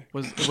Zero.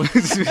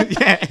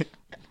 yeah.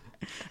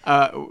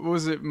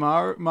 Was it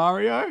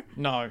Mario?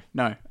 No.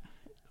 No.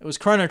 It was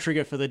Chrono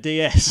Trigger for the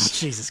DS.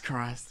 Jesus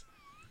Christ.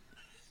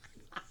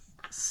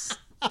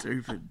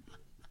 Stupid.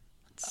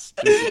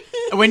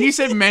 When you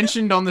said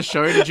mentioned on the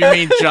show, did you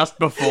mean just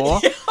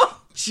before?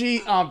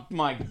 Gee, oh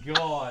my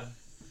god.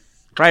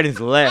 Brayden's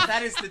left.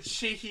 That is the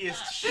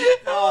cheekiest shit.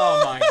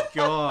 Oh my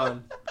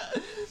god.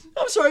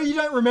 I'm sorry, you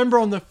don't remember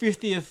on the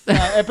 50th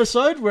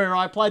episode where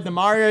I played the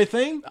Mario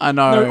theme? I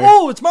know. No,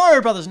 oh, it's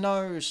Mario Brothers.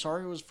 No,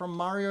 sorry, it was from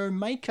Mario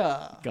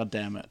Maker. God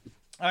damn it.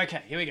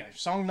 Okay, here we go.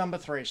 Song number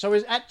 3. So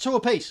it's at 2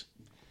 apiece.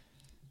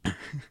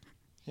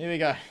 Here we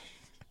go.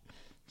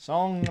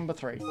 Song number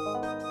 3.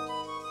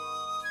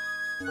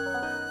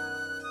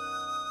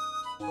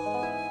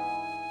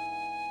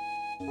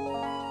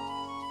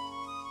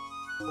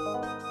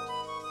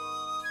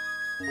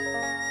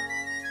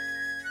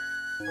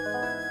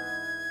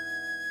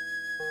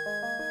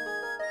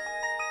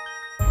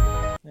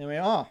 There we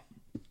are.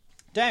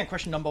 Dan,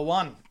 question number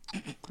 1.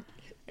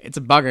 It's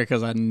a bugger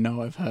because I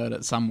know I've heard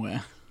it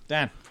somewhere.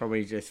 Dan,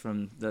 Probably just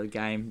from the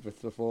game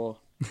with before.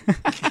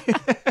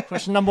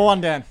 question number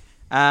 1,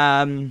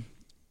 Dan.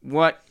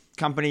 What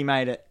company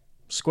made it?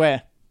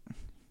 Square.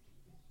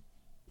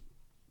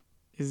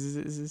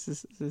 Is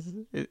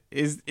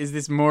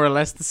this more or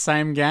less the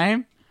same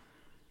game?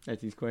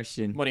 That's his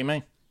question. What do you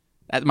mean?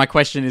 My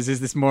question is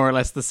this more or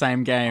less the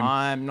same game?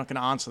 I'm not going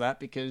to answer that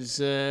because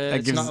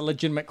it's gives- not a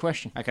legitimate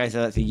question. Okay,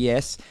 so that's a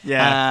yes.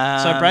 Yeah.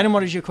 So, Brandon,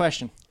 what is your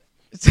question?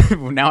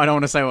 Well, now I don't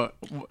want to say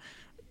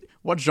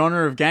what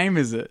genre of game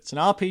is it? It's an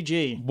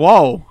RPG.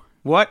 Whoa.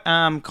 What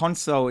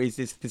console is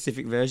this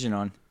specific version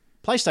on?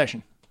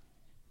 PlayStation.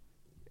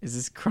 Is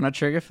this Chrono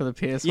Trigger for the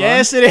PS1?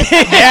 Yes, it is.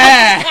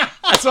 Yeah!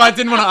 That's why I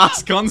didn't want to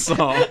ask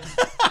console.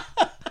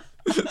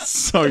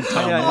 So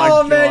dumb. Yeah. My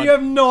Oh, man, God. you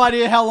have no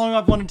idea how long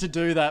I've wanted to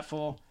do that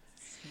for.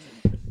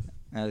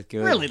 That was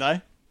good. Really, though.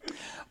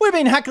 We've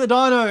been Hack the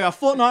Dino, a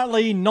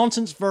fortnightly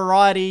nonsense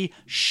variety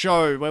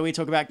show where we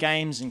talk about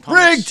games and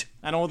comics Rigged!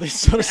 and all this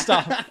sort of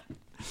stuff.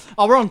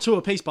 Oh, we're on 2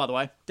 apiece, by the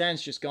way.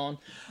 Dan's just gone.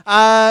 2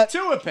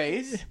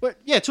 apiece? But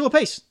yeah, 2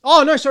 apiece.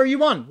 Oh, no, sorry, you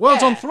won.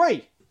 World's Yeah. on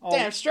 3. Oh,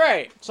 Damn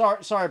straight.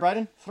 Sorry,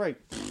 Braden. 3.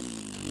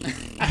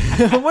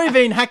 We've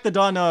been Hack the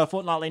Dino, a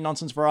fortnightly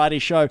nonsense variety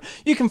show.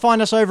 You can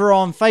find us over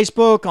on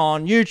Facebook,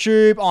 on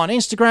YouTube, on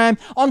Instagram,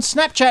 on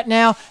Snapchat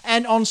now,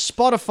 and on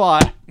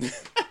Spotify.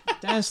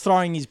 Dan's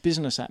throwing his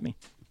business at me.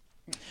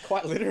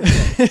 Quite literally.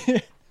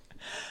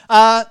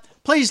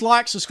 Please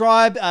like,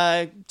 subscribe,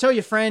 tell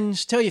your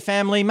friends, tell your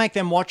family, make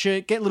them watch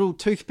it, get little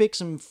toothpicks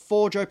and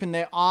forge open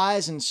their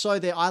eyes and sew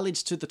their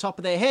eyelids to the top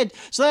of their head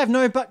so they have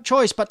no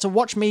choice but to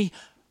watch me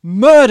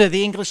murder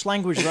the English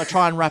language as I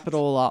try and wrap it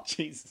all up.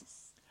 Jesus.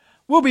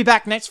 We'll be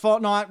back next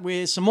fortnight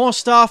with some more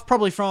stuff,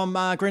 probably from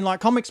Greenlight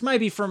Comics,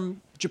 maybe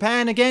from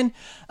Japan again.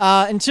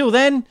 Until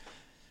then,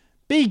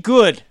 be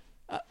good,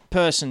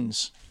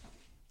 persons.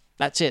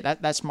 That's it.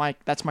 That's my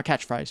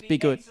catchphrase. Be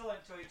good.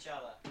 Excellent to each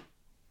other.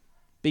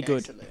 Be good.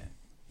 Excellent.